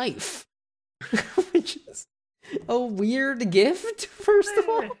 It's a knife. Which is a weird gift, first of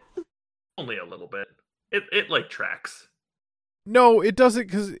all. only a little bit. It like tracks. No, it doesn't,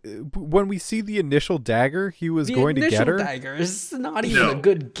 because when we see the initial dagger, he was going to get her. The initial dagger is not even a No.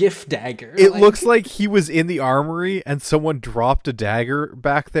 good gift dagger. It looks like he was in the armory and someone dropped a dagger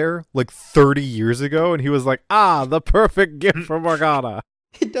back there like 30 years ago, and he was like, the perfect gift for Morgana.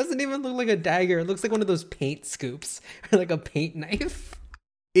 It doesn't even look like a dagger. It looks like one of those paint scoops or like a paint knife.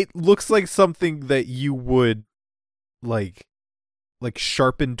 It looks like something that you would like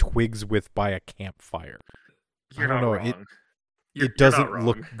sharpen twigs with by a campfire. You're I don't not know. wrong. It doesn't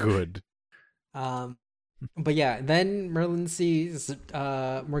look good. But yeah, then Merlin sees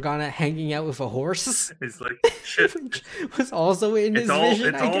Morgana hanging out with a horse, He's like, shit. which was also in his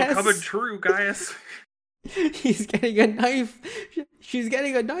vision, It's I all guess. coming true, Gaius. He's getting a knife. She's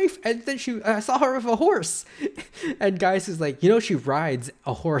getting a knife, and then I saw her with a horse. And Gaius is like, she rides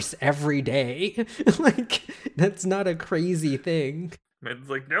a horse every day. Like, that's not a crazy thing. Man's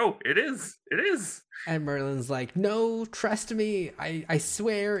like, no, it is. It is. And Merlin's like, no, trust me. I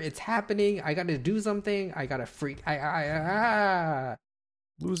swear it's happening. I gotta do something. I gotta freak.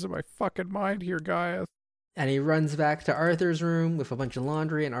 Losing my fucking mind here, Gaius. And he runs back to Arthur's room with a bunch of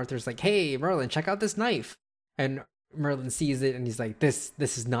laundry. And Arthur's like, hey, Merlin, check out this knife. And Merlin sees it and he's like, this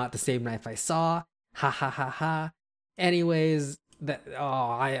is not the same knife I saw. Ha ha ha ha. Anyways,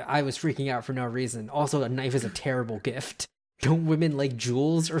 I was freaking out for no reason. Also, a knife is a terrible gift. Don't women like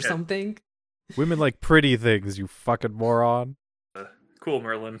jewels or something? Women like pretty things, you fucking moron. Cool,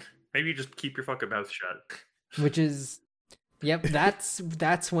 Merlin. Maybe you just keep your fucking mouth shut. Which is, yep,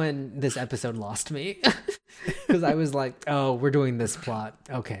 that's when this episode lost me. Because I was like, oh, we're doing this plot.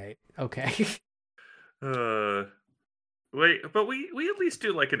 Okay. Wait, but we at least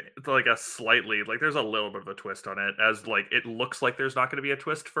do like a slightly, like there's a little bit of a twist on it, as like it looks like there's not going to be a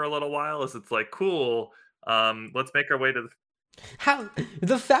twist for a little while, as it's like, cool, let's make our way to How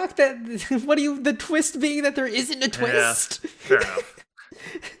the fact that the twist being that there isn't a twist? fair enough.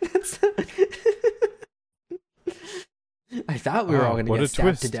 I thought we were all going to what get a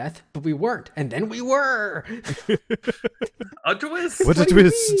stabbed to twist. death, but we weren't. And then we were. A twist. What a do you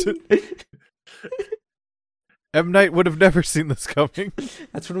twist! mean? M. Night would have never seen this coming.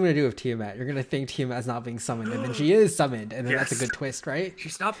 That's what I'm going to do with Tiamat. You're going to think Tiamat's not being summoned, and then she is summoned, and then that's a Yes. good twist, right?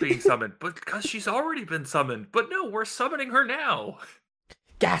 She's not being summoned, but because she's already been summoned. But no, we're summoning her now.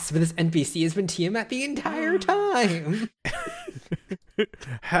 Gasp! This NPC has been Tiamat the entire time.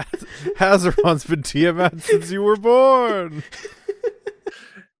 Hazaron's been Tiamat since you were born.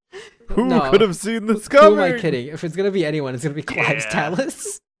 Who No. could have seen this Who coming? am I kidding? If it's going to be anyone, it's going to be Clive's Yeah.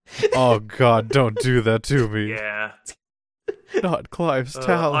 Talus. Oh God, don't do that to me. Yeah. Not Clive's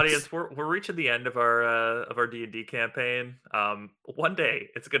Talus. Audience, we're reaching the end of our D&D campaign. One day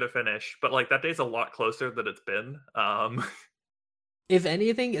it's gonna finish, but like that day's a lot closer than it's been. If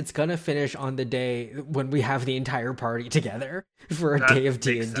anything, it's going to finish on the day when we have the entire party together for a that day of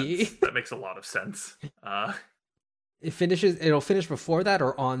makes D&D. sense. That makes a lot of sense. It'll finish before that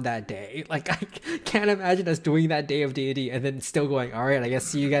or on that day. Like, I can't imagine us doing that day of D&D and then still going, all right, I guess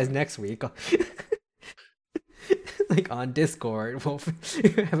see you guys next week. Like on Discord, we'll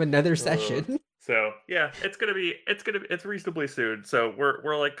have another session. So yeah, it's reasonably soon. So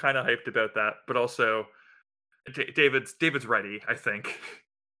we're like kind of hyped about that, but also David's ready. I think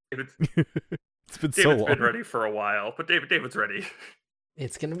It's been David's so long. been ready for a while, but David's ready.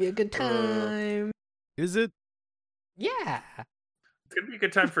 It's going to be a good time. Is it? Yeah. It's gonna be a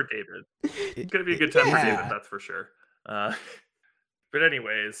good time for David. It's gonna be a good time for Yeah. David, that's for sure. But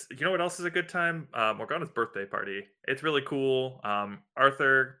anyways, you know what else is a good time? Morgana's birthday party. It's really cool.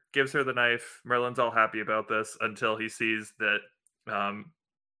 Arthur gives her the knife. Merlin's all happy about this until he sees that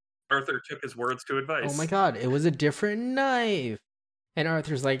Arthur took his words to advice. Oh my god, it was a different knife. And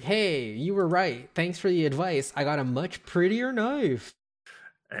Arthur's like, hey, you were right. Thanks for the advice. I got a much prettier knife.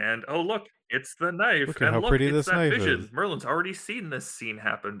 And oh look, it's the knife. Look at and how look, pretty it's this that knife vision. is. Merlin's already seen this scene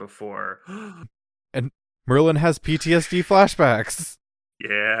happen before. Merlin has PTSD flashbacks.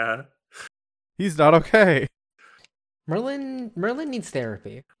 Yeah. He's not okay. Merlin needs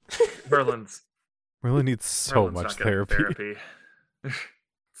therapy. Merlin's Merlin needs so Merlin's much not getting therapy.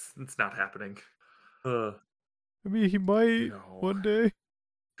 It's not happening. Ugh. I mean, he might No. one day.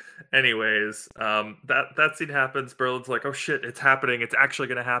 Anyways, that scene happens. Merlin's like, "Oh shit, it's happening! It's actually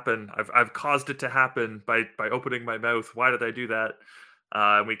gonna happen! I've caused it to happen by opening my mouth. Why did I do that?"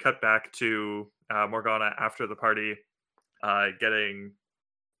 And we cut back to Morgana after the party, getting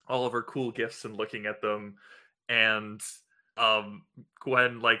all of her cool gifts and looking at them, and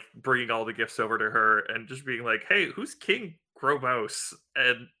Gwen like bringing all the gifts over to her and just being like, "Hey, who's King Gromos?"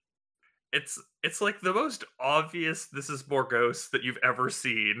 And it's like the most obvious "this is Morgos" that you've ever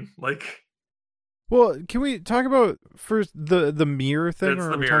seen. Like, Well, can we talk about first the mirror thing, It's or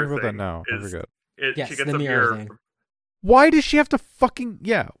the are we mirror talking about that thing now? I is- forget. Yes, she gets the a mirror mirror. thing. Why does she have to fucking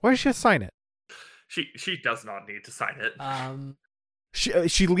Why does she have to sign it? She does not need to sign it.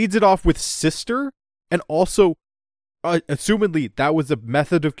 She leads it off with sister, and also, assumedly, that was a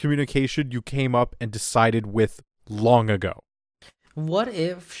method of communication you came up and decided with long ago. What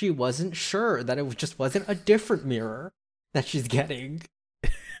if she wasn't sure that it just wasn't a different mirror that she's getting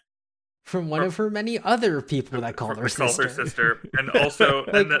from one of her many other people that call her sister? and also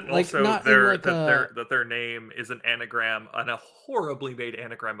Like- and that like also not in their like that their name is an anagram, and a horribly made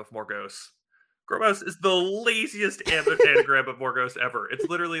anagram of Morgos. Gromos is the laziest anagram of Morgos ever. It's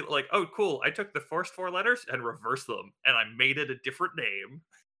literally like, oh cool, I took the first 4 letters and reversed them, and I made it a different name.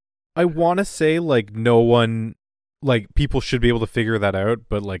 I want to say, like, no one, like, people should be able to figure that out,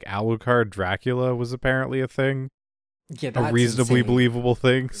 but, like, Alucard Dracula was apparently a thing. Yeah, A that's reasonably insane. believable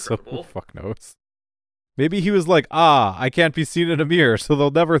thing, so who Incredible. fuck knows. Maybe he was like, I can't be seen in a mirror, so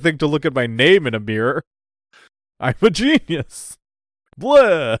they'll never think to look at my name in a mirror. I'm a genius.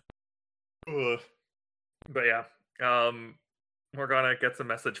 Blah. Ugh. But yeah, Morgana gets a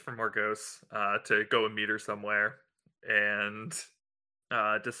message from Morgos to go and meet her somewhere, and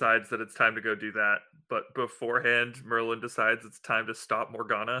decides that it's time to go do that. But beforehand, Merlin decides it's time to stop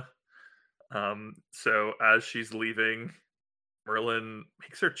Morgana. So as she's leaving, Merlin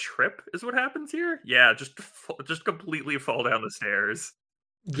makes her trip. Is what happens here? Yeah, just completely fall down the stairs.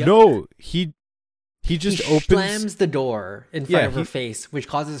 Yep. No, he just he opens. slams the door in front Yeah, of her he- face, which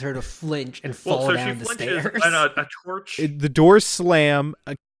causes her to flinch and fall So down she the flinches, stairs. and a torch. The doors slam.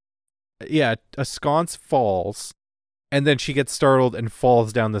 A sconce falls, and then she gets startled and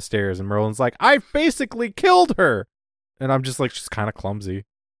falls down the stairs. And Merlin's like, "I've basically killed her," and I'm just like, she's kind of clumsy.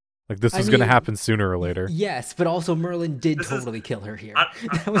 Like this I was going to mean, happen sooner or later. Yes, but also Merlin did This is- totally kill her here. I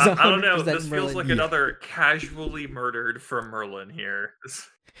That was I don't know. 100% This feels Merlin. like another casually murdered from Merlin here.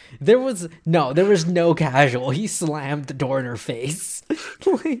 There was no casual. He slammed the door in her face.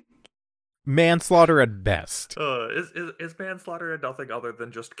 Like, Manslaughter at best. Is manslaughter nothing other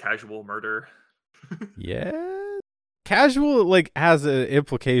than just casual murder? Yeah. Casual like has an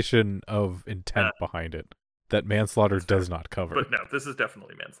implication of intent behind it that manslaughter does not cover. But no, this is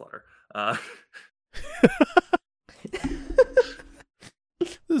definitely manslaughter.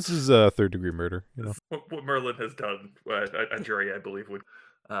 This is a third degree murder, you know. What Merlin has done, a jury, I believe, would.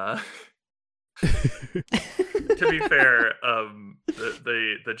 To be fair,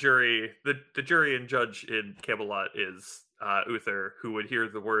 the jury and judge in Camelot is Uther, who would hear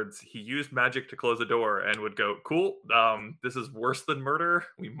the words "he used magic to close a door" and would go, "Cool, this is worse than murder.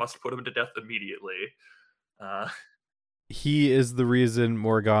 We must put him to death immediately." He is the reason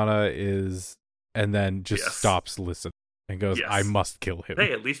Morgana is, and then just Yes. stops listening and goes, Yes. "I must kill him."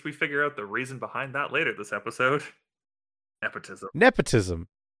 Hey, at least we figure out the reason behind that later this episode. Nepotism. Nepotism.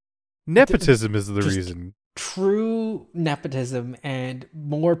 Nepotism is the Just- reason. true nepotism and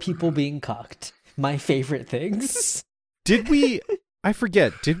more people being cucked. My favorite things. Did we? I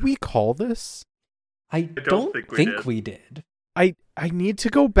forget. Did we call this? I don't think we did. I need to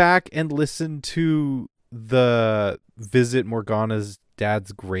go back and listen to the Visit Morgana's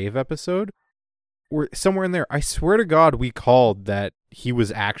Dad's Grave episode. Or somewhere in there. I swear to God, we called that he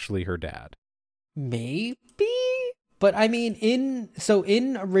was actually her dad. Maybe, but I mean, in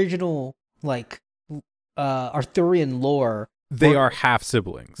original like Arthurian lore, They are half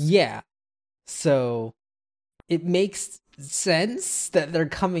siblings. yeah. So it makes sense that they're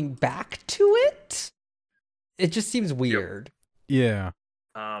coming back to it. It just seems weird. Yeah.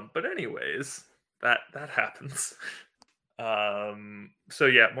 But anyways, that happens. So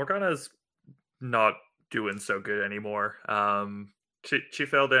yeah, Morgana's not doing so good anymore. She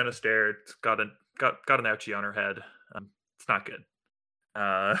fell down a stair, got an ouchie on her head. It's not good.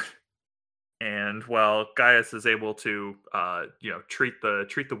 And while Gaius is able to treat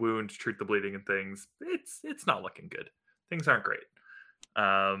the wound, treat the bleeding and things, it's not looking good. Things aren't great.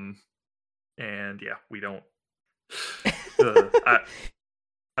 And yeah, we don't.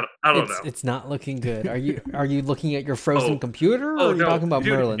 I don't know. It's not looking good. Are you looking at your frozen computer, or are you no, talking about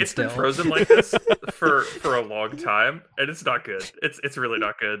dude, Merlin it's still? been frozen like this for a long time, and it's not good. It's really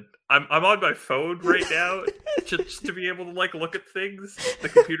not good. I'm on my phone right now just to be able to like look at things. The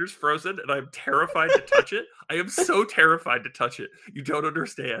computer's frozen, and I'm terrified to touch it. I am so terrified to touch it. You don't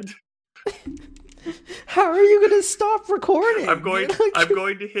understand. How are you going to stop recording? I'm going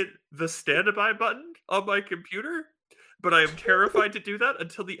to hit the standby button on my computer, but I am terrified to do that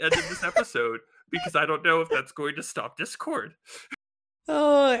until the end of this episode because I don't know if that's going to stop Discord.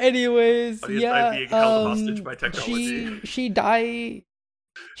 Anyways, Audience, yeah. I'm being held hostage by technology. She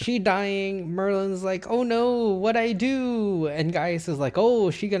dying. Merlin's like, oh no, what I do? And Gaius is like, oh,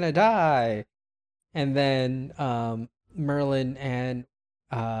 she gonna die. And then Merlin and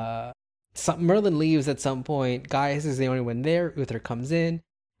Merlin leaves at some point. Gaius is the only one there. Uther comes in.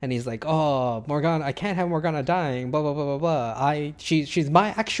 And he's like, "Oh, Morgana, I can't have Morgana dying. Blah blah blah blah blah. She's my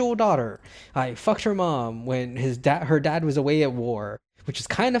actual daughter. I fucked her mom when her dad was away at war, which is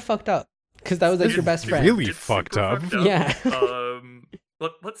kind of fucked up because that was like your best friend. Really It's fucked super up. Yeah.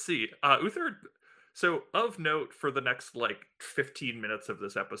 Let's see. Uther. So of note for the next like 15 minutes of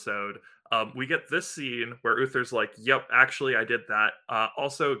this episode, we get this scene where Uther's like, "Yep, actually, I did that."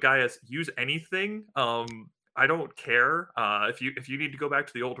 Also, Gaius, use anything. I don't care. If you need to go back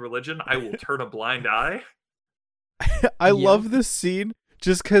to the old religion, I will turn a blind eye. I love this scene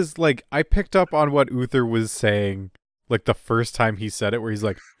just because, like, I picked up on what Uther was saying, like, the first time he said it, where he's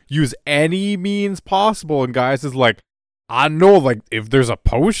like, use any means possible, and Gaius is like, I know, like, if there's a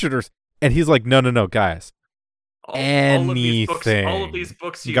potion or... And he's like, no, Gaius. Anything. All of these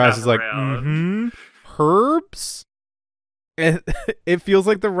books you Gaius have is like, around. herbs? And it feels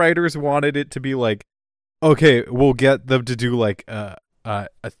like the writers wanted it to be like, okay, we'll get them to do, like, a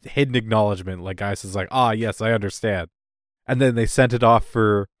hidden acknowledgement. Like, Gaius is like, yes, I understand. And then they sent it off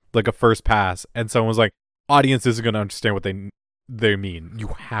for, like, a first pass, and someone was like, audience isn't going to understand what they mean. You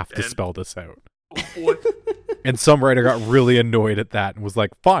have to spell this out. What? And some writer got really annoyed at that and was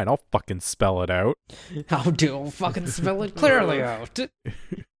like, fine, I'll fucking spell it out. I'll fucking spell it clearly out.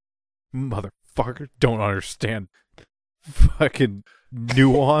 Motherfucker, don't understand fucking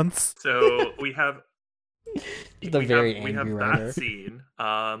nuance. So we have Very we have angry writer. that scene.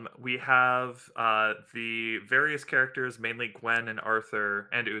 We have the various characters, mainly Gwen and Arthur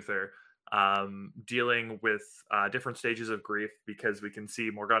and Uther, dealing with different stages of grief because we can see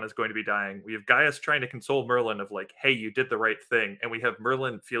Morgana is going to be dying. We have Gaius trying to console Merlin of like, hey, you did the right thing. And we have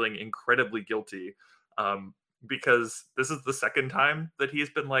Merlin feeling incredibly guilty because this is the second time that he's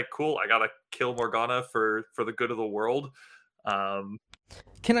been like, cool, I gotta kill Morgana for the good of the world.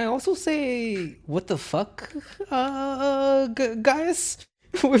 Can I also say, what the fuck, Gaius?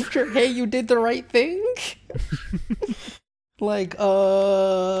 With your, hey, you did the right thing? Like,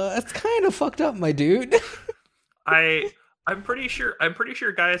 that's kind of fucked up, my dude. I'm pretty sure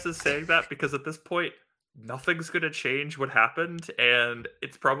Gaius is saying that because at this point nothing's gonna change what happened, and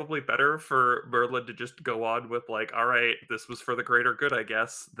it's probably better for Merlin to just go on with like, all right, this was for the greater good, I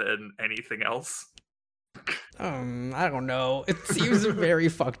guess, than anything else. I don't know. It seems very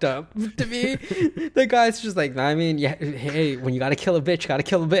fucked up to me. The guy's just like, I mean, yeah, hey, when you gotta kill a bitch, you gotta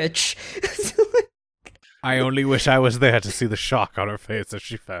kill a bitch. I only wish I was there to see the shock on her face as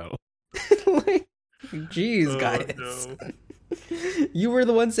she fell. Like, jeez, guys. No. You were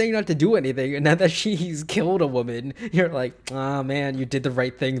the one saying not to do anything, and now that she's killed a woman, you're like, oh man, you did the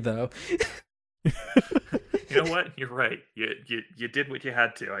right thing though. You know what? You're right. You did what you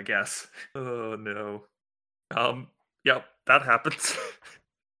had to, I guess. Oh no. Yep, that happens.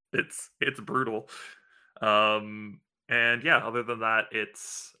 It's brutal. And yeah, other than that,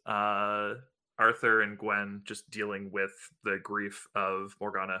 it's Arthur and Gwen just dealing with the grief of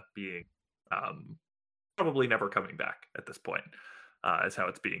Morgana being probably never coming back at this point, is how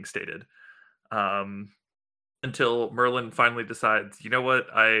it's being stated. Until Merlin finally decides, you know what,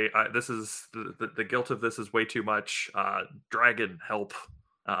 I this is the guilt of this is way too much. Dragon, help.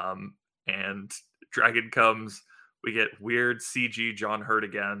 And Dragon comes. We get weird CG John Hurt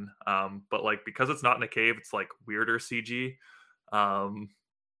again. But like because it's not in a cave, it's like weirder CG.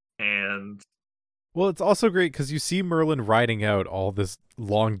 And well, it's also great because you see Merlin riding out all this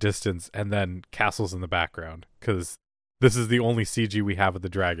long distance and then castles in the background because this is the only CG we have of the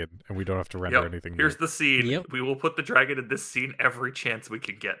dragon and we don't have to render anything. Here's new. the scene. Yep. We will put the dragon in this scene every chance we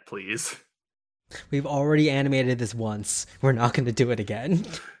can get, please. We've already animated this once. We're not going to do it again.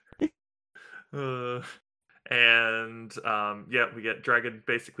 And yeah, we get Dragon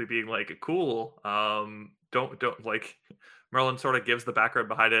basically being like, cool, don't like, Merlin sort of gives the background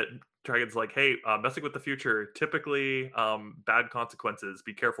behind it. Dragon's like, hey, messing with the future, typically bad consequences,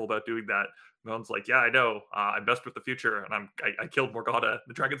 be careful about doing that. Merlin's like, yeah, I know, I messed with the future and I killed Morgana.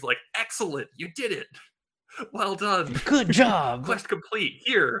 The Dragon's like, excellent, you did it, well done, Good job. quest complete,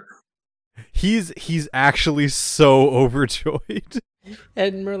 here. He's actually so overjoyed.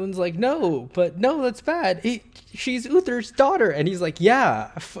 And Merlin's like, no, that's bad. She's Uther's daughter. And he's like,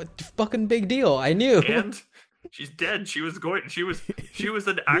 yeah, fucking big deal. I knew. And she's dead. She was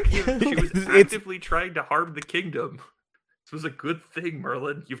actively trying to harm the kingdom. This was a good thing,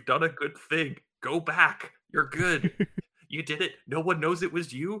 Merlin. You've done a good thing. Go back. You're good. You did it. No one knows it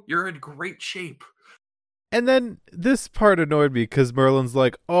was you. You're in great shape. And then this part annoyed me because Merlin's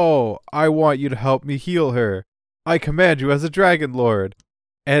like, oh, I want you to help me heal her. I command you as a dragon lord.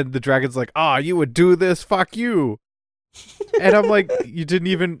 And the dragon's like, you would do this? Fuck you. And I'm like, you didn't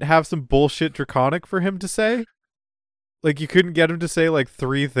even have some bullshit draconic for him to say? Like, you couldn't get him to say, like,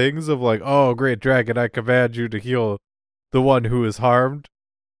 3 things of, like, oh, great dragon, I command you to heal the one who is harmed.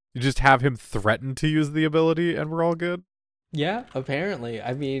 You just have him threaten to use the ability, and we're all good? Yeah, apparently.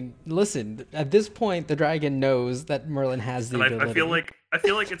 I mean, listen, at this point, the dragon knows that Merlin has the ability. I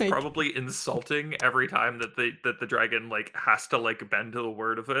feel like it's probably insulting every time that the dragon like has to like bend to the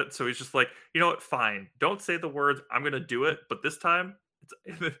word of it. So he's just like, you know what, fine, don't say the words, I'm gonna do it, but this time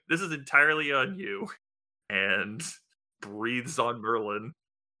this is entirely on you. And breathes on Merlin.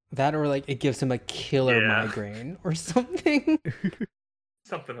 That, or like it gives him a killer migraine or something.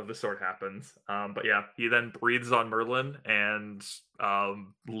 Something of the sort happens. But yeah, he then breathes on Merlin and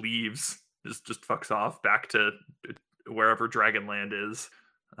leaves. Just fucks off back to wherever Dragonland is.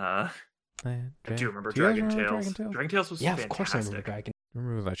 I do remember Dragon Tales. Dragon Tales was fantastic. Of course I remember Dragon.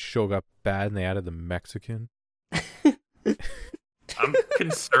 Remember when that show got bad and they added the Mexican? I'm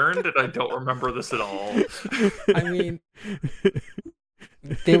concerned that I don't remember this at all. I mean,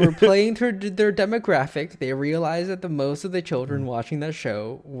 they were playing to their demographic. They realized that the most of the children watching that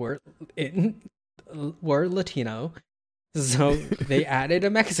show were Latino, so they added a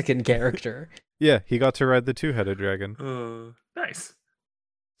Mexican character. Yeah, he got to ride the 2-headed dragon. Nice.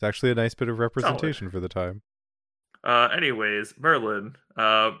 It's actually a nice bit of representation for the time. Anyways, Merlin,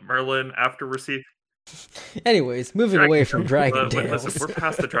 after receiving... Anyways, moving away from Dragon Tales. Listen, we're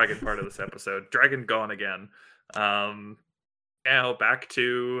past the dragon part of this episode. Dragon gone again. Now back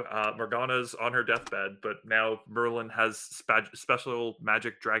to Morgana's on her deathbed, but now Merlin has special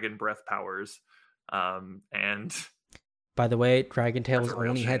magic dragon breath powers. And By the way, Dragon That's Tales a real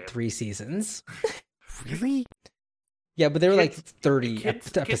only had shame. 3 seasons. Really? Yeah, but they were like Kids- 30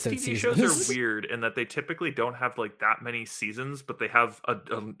 kids episode TV seasons. shows are weird in that they typically don't have like that many seasons, but they have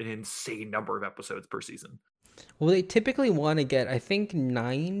an insane number of episodes per season. Well, they typically want to get, I think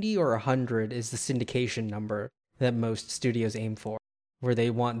 90 or 100 is the syndication number that most studios aim for, where they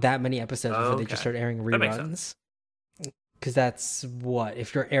want that many episodes before they just Okay. start airing That makes reruns. Because that's what,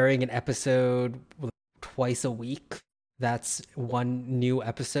 if you're airing an episode twice a week, that's one new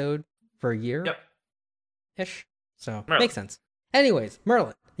episode for a year Yep. ish. So Merlin. makes sense. Anyways,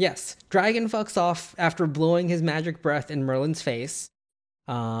 Merlin. Yes, Dragon fucks off after blowing his magic breath in Merlin's face,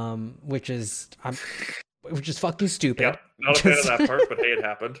 which is fucking stupid. Yep. Not a fan of Just- that part, but hey, it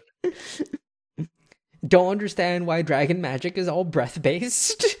happened. Don't understand why dragon magic is all breath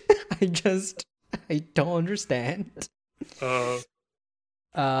based. I don't understand.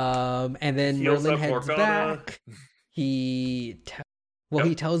 And then Heals Merlin up heads Morgana. back. He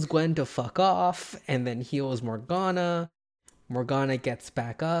Yep. tells Gwen to fuck off, and then heals Morgana. Morgana gets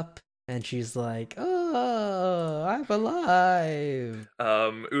back up, and she's like, "Oh, I'm alive."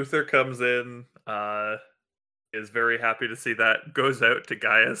 Uther comes in, is very happy to see that, goes out to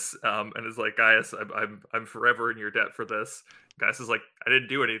Gaius, and is like, Gaius, I'm forever in your debt for this. Gaius is like, I didn't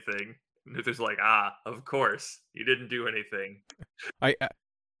do anything. And Uther's like, of course, you didn't do anything.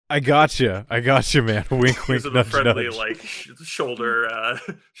 I gotcha, man. Wink, Gives wink, him a nudge, friendly nudge. like shoulder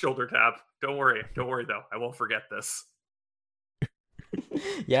shoulder tap. Don't worry though, I won't forget this.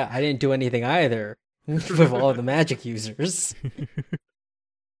 Yeah, I didn't do anything either with all of the magic users.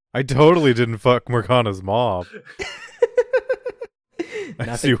 I totally didn't fuck Morgana's mom.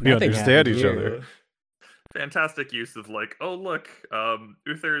 I see we nothing understand happened each here. other. Fantastic use of like, oh look,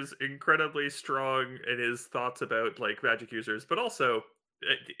 Uther's incredibly strong in his thoughts about like magic users, but also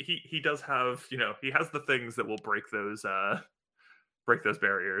he does have, he has the things that will break those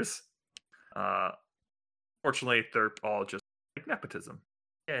barriers. Fortunately, they're all just like nepotism.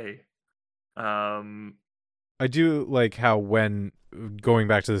 Yay. I do like how when going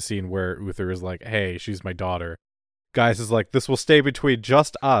back to the scene where Uther is like, "Hey, she's my daughter," Gaius is like, "This will stay between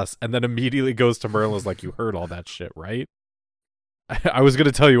just us," and then immediately goes to Merlin's like, "You heard all that shit, right?" I was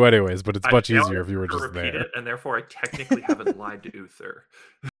gonna tell you anyways, but it's much I easier if you were to just repeat there. it, and therefore I technically haven't lied to Uther.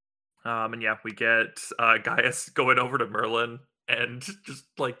 And yeah, we get Gaius going over to Merlin and just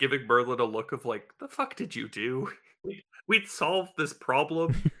like giving Merlin a look of like, the fuck did you do? We'd solved this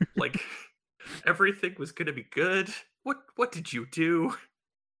problem. Like everything was gonna be good. What did you do?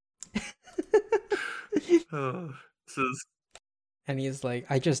 This is And he's like,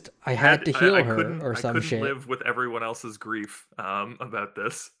 I had to heal her or some couldn't shit. live with everyone else's grief about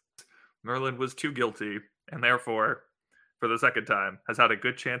this. Merlin was too guilty, and therefore, for the second time, has had a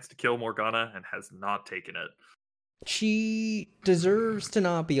good chance to kill Morgana and has not taken it. She deserves to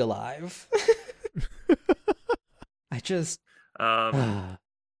not be alive. I just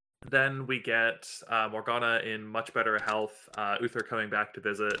Then we get Morgana in much better health, Uther coming back to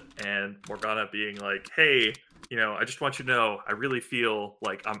visit, and Morgana being like, hey, I just want you to know, I really feel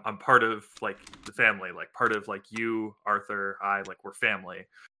like I'm part of like the family, like part of like you, Arthur, we're family.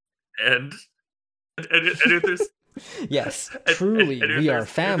 And Uther's yes, truly, we are Uther's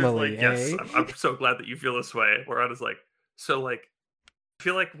family. like, yes, eh? I'm so glad that you feel this way. Morgana's like, so like, I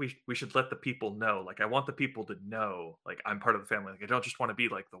feel like we should let the people know. Like, I want the people to know, like, I'm part of the family. Like, I don't just want to be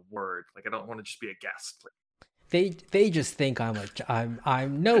like the word. Like, I don't want to just be a guest. Like, They just think I'm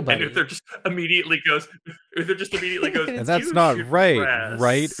nobody. and Uther just immediately goes. And that's "You not should right, rest."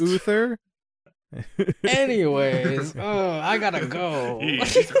 right, Uther? Anyways, I gotta go.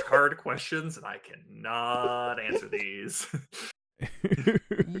 These are hard questions, and I cannot answer these.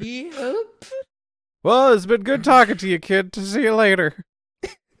 Yep. Well, it's been good talking to you, kid. To see you later.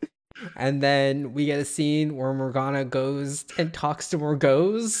 And then we get a scene where Morgana goes and talks to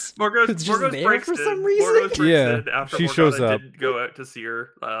Morgause. It's just Morgause there breaks for in. some reason? Morgause breaks Yeah, in after she Morgana shows up. didn't go out to see her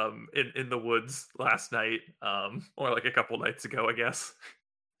in the woods last night, or like a couple nights ago, I guess.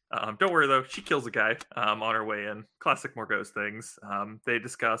 Don't worry though, she kills a guy on her way in. Classic Morgause things. They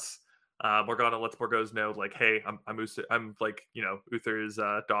discuss. Morgana lets Morgause know, like, hey, I'm like, Uther's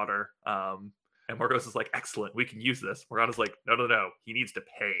daughter. And Morgause is like, excellent, we can use this. Morgana's like, no, he needs to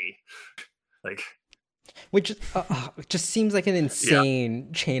pay. Like, Which just seems like an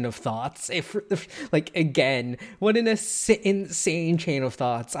insane chain of thoughts. If like, again, what an insane chain of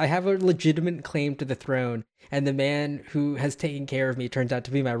thoughts. I have a legitimate claim to the throne, and the man who has taken care of me turns out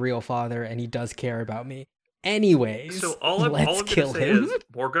to be my real father, and he does care about me. Anyways, So all I'm let's gonna kill say him. is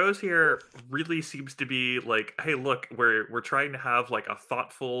Morgause here really seems to be like, hey, look, we're trying to have like a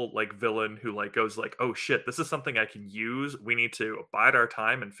thoughtful like villain who like goes like, oh shit, this is something I can use. We need to bide our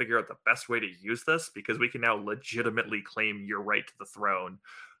time and figure out the best way to use this because we can now legitimately claim your right to the throne.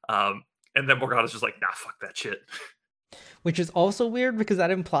 And then Morgana's just like, nah, fuck that shit. Which is also weird because that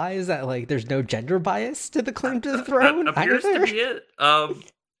implies that like there's no gender bias to the claim to the That throne appears either. to be it.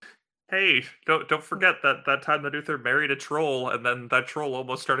 Hey, don't forget that time that Uther married a troll, and then that troll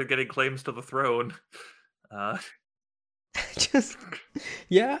almost started getting claims to the throne. Just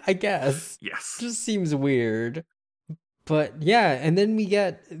yeah, I guess. Yes. Just seems weird. But yeah, and then we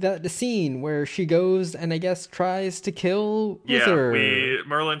get the scene where she goes and I guess tries to kill Uther.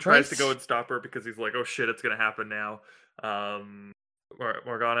 Merlin tries to right? go and stop her because he's like, oh shit, it's gonna happen now.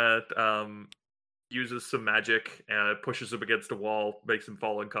 Morgana uses some magic and pushes him against a wall, makes him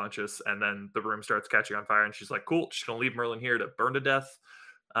fall unconscious, and then the room starts catching on fire. And she's like, "Cool, she's gonna leave Merlin here to burn to death."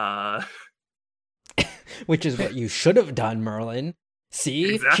 Which is what you should have done, Merlin.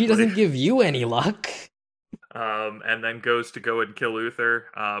 See, Exactly. she doesn't give you any luck. And then goes to go and kill Uther.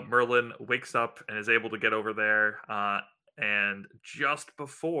 Merlin wakes up and is able to get over there. And just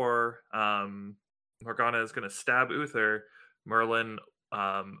before Morgana is gonna stab Uther, Merlin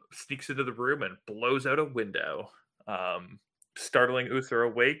sneaks into the room and blows out a window, startling Uther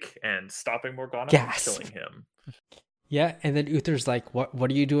awake and stopping Morgana Gasp. from killing him. Yeah, and then Uther's like, what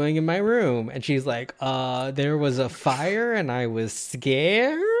are you doing in my room? And she's like, there was a fire and I was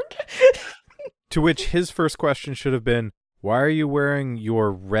scared. To which his first question should have been, why are you wearing your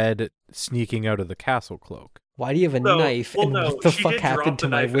red sneaking out of the castle cloak? Why do you have a knife? And what the she fuck did drop happened the to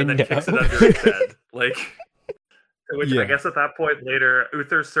my knife and window? then kicks it under his bed. Like, which Yeah. I guess at that point later,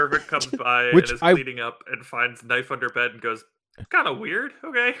 Uther's servant comes by Which and is I- bleeding up and finds knife under bed and goes, kind of weird.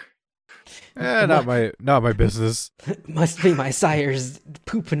 Okay. Not my business. Must be my sire's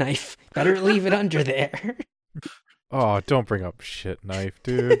poop knife. Better leave it under there. Oh, don't bring up shit knife,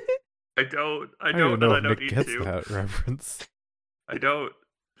 dude. I don't I don't that know I if don't Nick need gets to. that reference. I don't.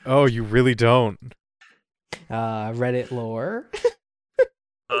 Oh, you really don't. Reddit lore.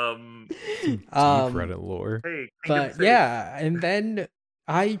 Deep Reddit lore. Hey, Kingdom But Safe. yeah, and then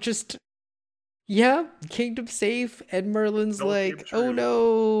I just Kingdom safe, and Merlin's Don't like, keep oh true.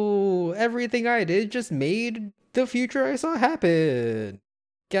 no, everything I did just made the future I saw happen.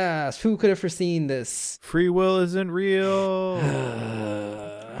 Gasp, who could have foreseen this? Free will isn't real.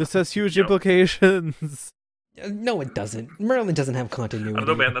 This has huge Yep. implications. No, it doesn't. Merlin doesn't have continuity. I don't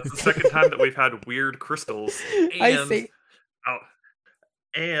know, man. That's the second time that we've had weird crystals. And, I say,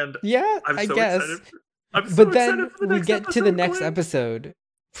 and yeah, I'm I so excited. excited. I'm so But then excited for the we next get to the episode, next Glenn. episode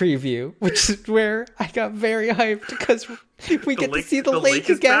preview, which is where I got very hyped because we get to see the lake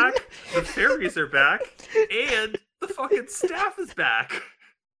is again. back, the fairies are back, and the fucking staff is back.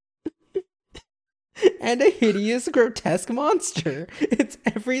 And a hideous, grotesque monster. It's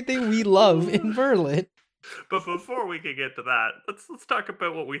everything we love in Merlin. But before we can get to that, let's talk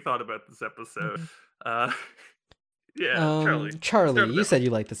about what we thought about this episode. Yeah, Charlie. Charlie, start you us said you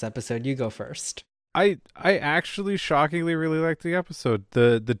liked this episode. You go first. I actually shockingly really liked the episode.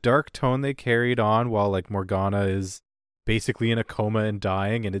 The dark tone they carried on while like Morgana is basically in a coma and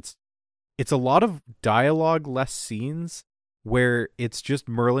dying, and it's a lot of dialogue, less scenes, where it's just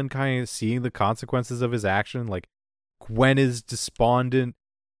Merlin kind of seeing the consequences of his action. Like Gwen is despondent,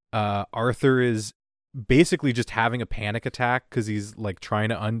 Arthur is basically just having a panic attack because he's like trying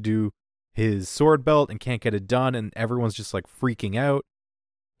to undo his sword belt and can't get it done, and everyone's just like freaking out,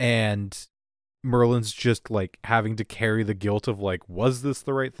 and Merlin's just like having to carry the guilt of like, was this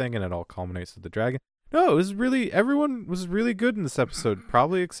the right thing? And it all culminates with the dragon. No, it was really, everyone was really good in this episode,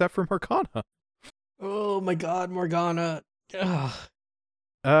 probably except for Morgana. Oh my god, Morgana. Ugh.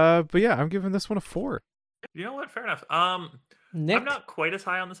 But yeah, I'm giving this one a 4. You know what? Fair enough. Nick? I'm not quite as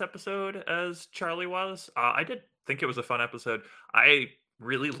high on this episode as Charlie was. I did think it was a fun episode. I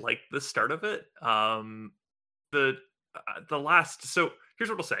really liked the start of it. The last. So here's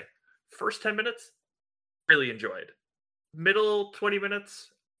what I'll say. First 10 minutes, really enjoyed. Middle 20 minutes,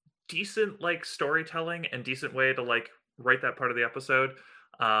 decent like storytelling and decent way to like write that part of the episode.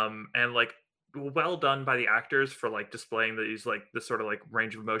 And like well done by the actors for like displaying these like this sort of like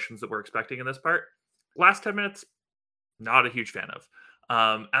range of emotions that we're expecting in this part. Last 10 minutes, not a huge fan of.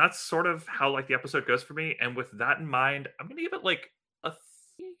 And that's sort of how like the episode goes for me. And with that in mind, I'm gonna give it like a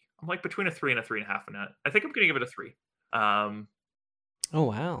 3. I'm like between a 3 and a 3.5 in it. I think I'm gonna give it a 3. Oh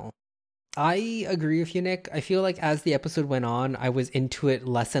wow. I agree with you, Nick. I feel like as the episode went on, I was into it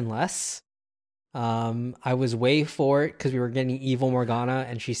less and less. I was way for it because we were getting evil Morgana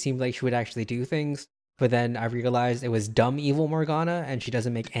and she seemed like she would actually do things. but then I realized it was dumb evil Morgana, and she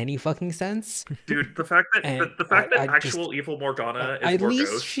doesn't make any fucking sense. Dude, the fact that And I actual just- evil Morgana is at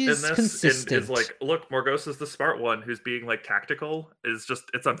least Morgause she's in this consistent. is like, look, Morgause is the smart one who's being like tactical, is just,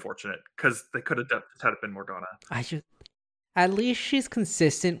 it's unfortunate because they could have had it been Morgana. At least she's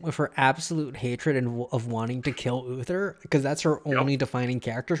consistent with her absolute hatred of wanting to kill Uther, because that's her only defining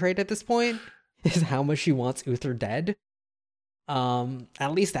character trait at this point, is how much she wants Uther dead.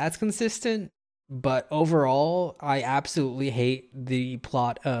 At least that's consistent. But overall, I absolutely hate the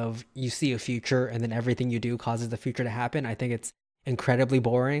plot of you see a future and then everything you do causes the future to happen. I think it's incredibly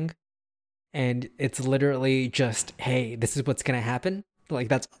boring. And it's literally just, hey, this is what's gonna happen. Like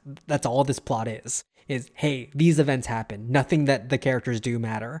that's all this plot is hey, these events happen. Nothing that the characters do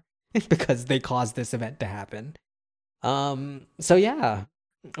matter because they caused this event to happen. So yeah.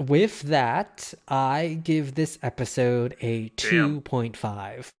 With that, I give this episode a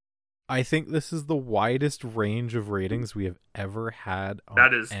 2.5. I think this is the widest range of ratings we have ever had on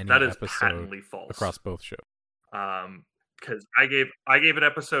That is any episode patently false across both shows. Because I gave an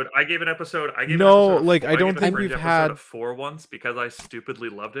episode. I gave don't a think Fringe we've episode had a 4 once because I stupidly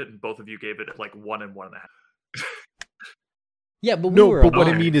loved it, and both of you gave it like 1 and 1.5. Yeah, but no, were but what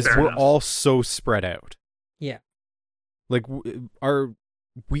I okay, mean is fair we're enough. all so spread out. Yeah. Like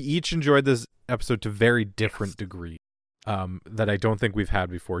we each enjoyed this episode to very different degrees. That I don't think we've had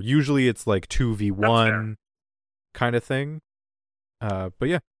before. Usually it's like 2v1 kind of thing. But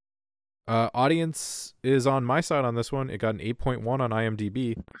yeah. Audience is on my side on this one. It got an 8.1 on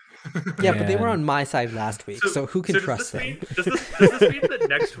IMDb. Yeah, but they were And- on my side last week, so who can trust them? Does this mean that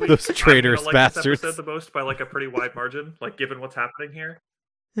next week Those I'm traitorous gonna like this bastards. episode the most by like a pretty wide margin? Like given what's happening here.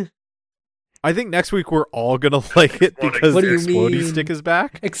 I think next week we're all gonna like it Exploding because What do you Explodey mean? Stick is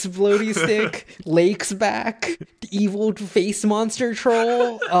back. Explodey Stick, Lake's back, the evil face monster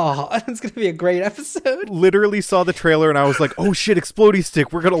troll. Oh, it's gonna be a great episode. Literally saw the trailer and I was like, oh shit, Explodey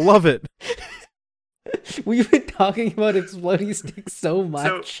Stick, we're gonna love it. We've been talking about Explodey Stick so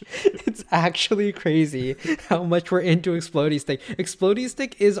much. It's actually crazy how much we're into Explodey Stick. Explodey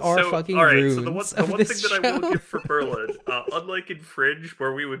Stick is our fucking runes so the one of thing this that I will show. give for Merlin, unlike in Fringe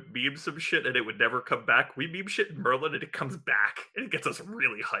where we would meme some shit and it would never come back, we meme shit in Merlin and it comes back and it gets us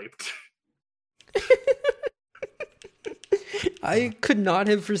really hyped. I could not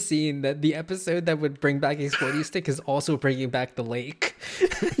have foreseen that the episode that would bring back Explodey Stick is also bringing back the lake.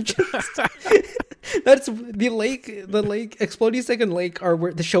 That's the lake. Explodey Stick and Lake are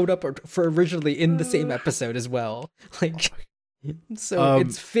where they showed up for originally in the same episode as well. Like, so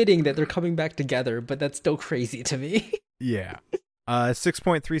it's fitting that they're coming back together, but that's still crazy to me. Yeah.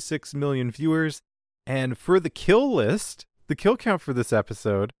 6.36 million viewers. And for the kill list, the kill count for this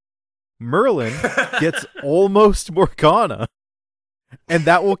episode, Merlin gets almost Morgana. And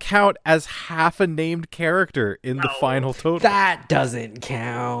that will count as half a named character in the No. final total. That doesn't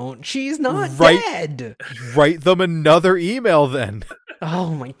count. She's not Right. dead. Write them another email then. Oh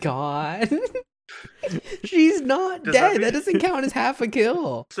my god. She's not Does that dead. mean- That doesn't count as half a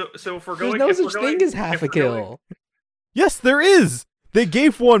kill. So if we're There's going, no if we're such going- thing as half if a we're going- kill. Yes, there is. They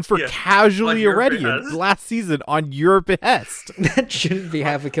gave one for Yeah, on casually your irradiant behest. last season on your behest. That shouldn't be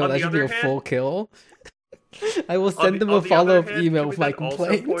half a kill. On That the should be a other hand- full kill. I will On send the- them on a the follow other up hand, email can with we my then also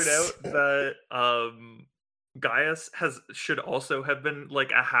complaints. point out that Gaius should also have been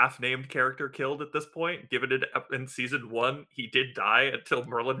like a half named character killed at this point, given it in season 1 he did die until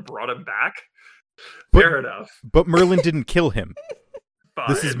Merlin brought him back. But- Fair enough. But Merlin didn't kill him.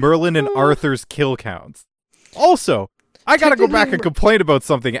 This is Fine. Merlin and Arthur's kill counts. Also, I gotta go back and Technically- complain about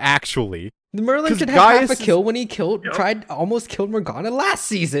something actually. Merlin 'Cause could have half Gaius a kill when he Yep. almost killed Morgana last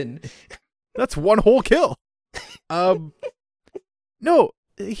season. That's one whole kill. No,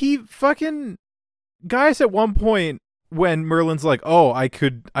 he fucking Gaius at one point when Merlin's like, "Oh, I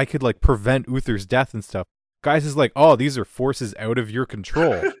could like prevent Uther's death and stuff." Gaius is like, "Oh, these are forces out of your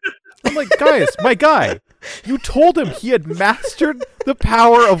control." I'm like, Gaius, my guy, you told him he had mastered the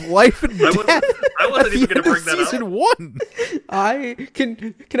power of life and wasn't- death I wasn't at the even gonna end of bring that up. season 1.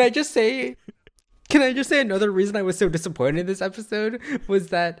 Can I just say another reason I was so disappointed in this episode was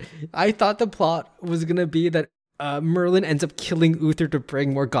that I thought the plot was gonna be that Merlin ends up killing Uther to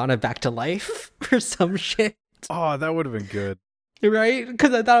bring Morgana back to life or some shit. Oh, that would have been good. Right?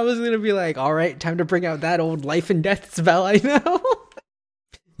 Because I thought it was gonna be like, all right, time to bring out that old life and death spell I know.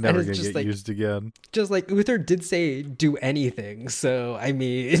 Never it's gonna just get like- used again. Just like Uther did say, do anything. So I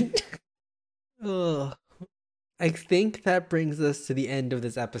mean, ugh. I think that brings us to the end of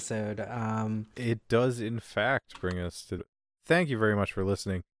this episode. It does, in fact, bring us to. Thank you very much for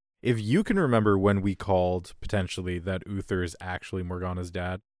listening. If you can remember when we called potentially that Uther is actually Morgana's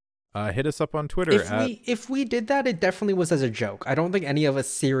dad, hit us up on Twitter. If we did that, it definitely was as a joke. I don't think any of us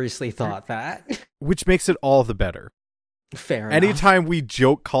seriously thought that. Which makes it all the better. Fair enough. Anytime we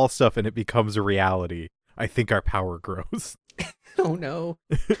joke call stuff and it becomes a reality, I think our power grows. Oh no.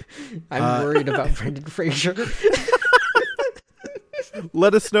 I'm worried about Brendan Fraser.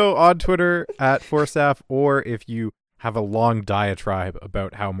 Let us know on Twitter at Forsaf, or if you have a long diatribe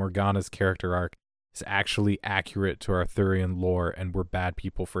about how Morgana's character arc is actually accurate to Arthurian lore and we're bad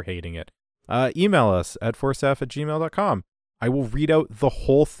people for hating it. Email us at forsaf@gmail.com. I will read out the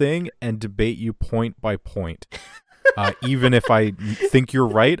whole thing and debate you point by point. Even if I think you're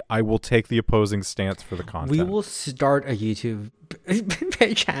right, I will take the opposing stance for the content. We will start a YouTube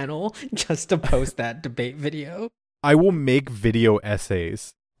channel just to post that debate video. I will make video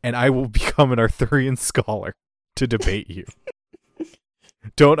essays, and I will become an Arthurian scholar to debate you.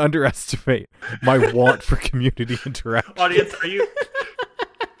 Don't underestimate my want for community interaction. Audience, are you...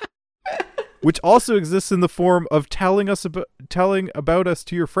 Which also exists in the form of telling about us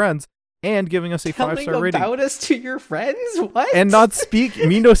to your friends and giving us a 5-star rating. Telling about us to your friends? What? And not speak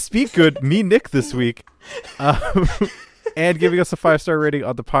good, me Nick this week. And giving us a 5-star rating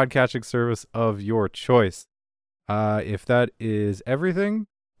on the podcatching service of your choice. If that is everything,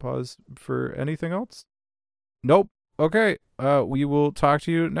 pause for anything else. Nope. Okay. We will talk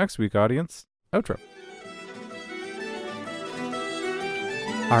to you next week, audience. Outro.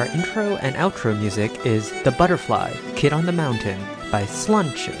 Our intro and outro music is The Butterfly, Kid on the Mountain by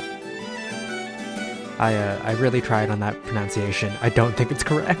Slunch. I really tried on that pronunciation. I don't think it's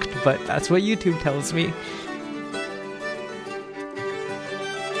correct, but that's what YouTube tells me.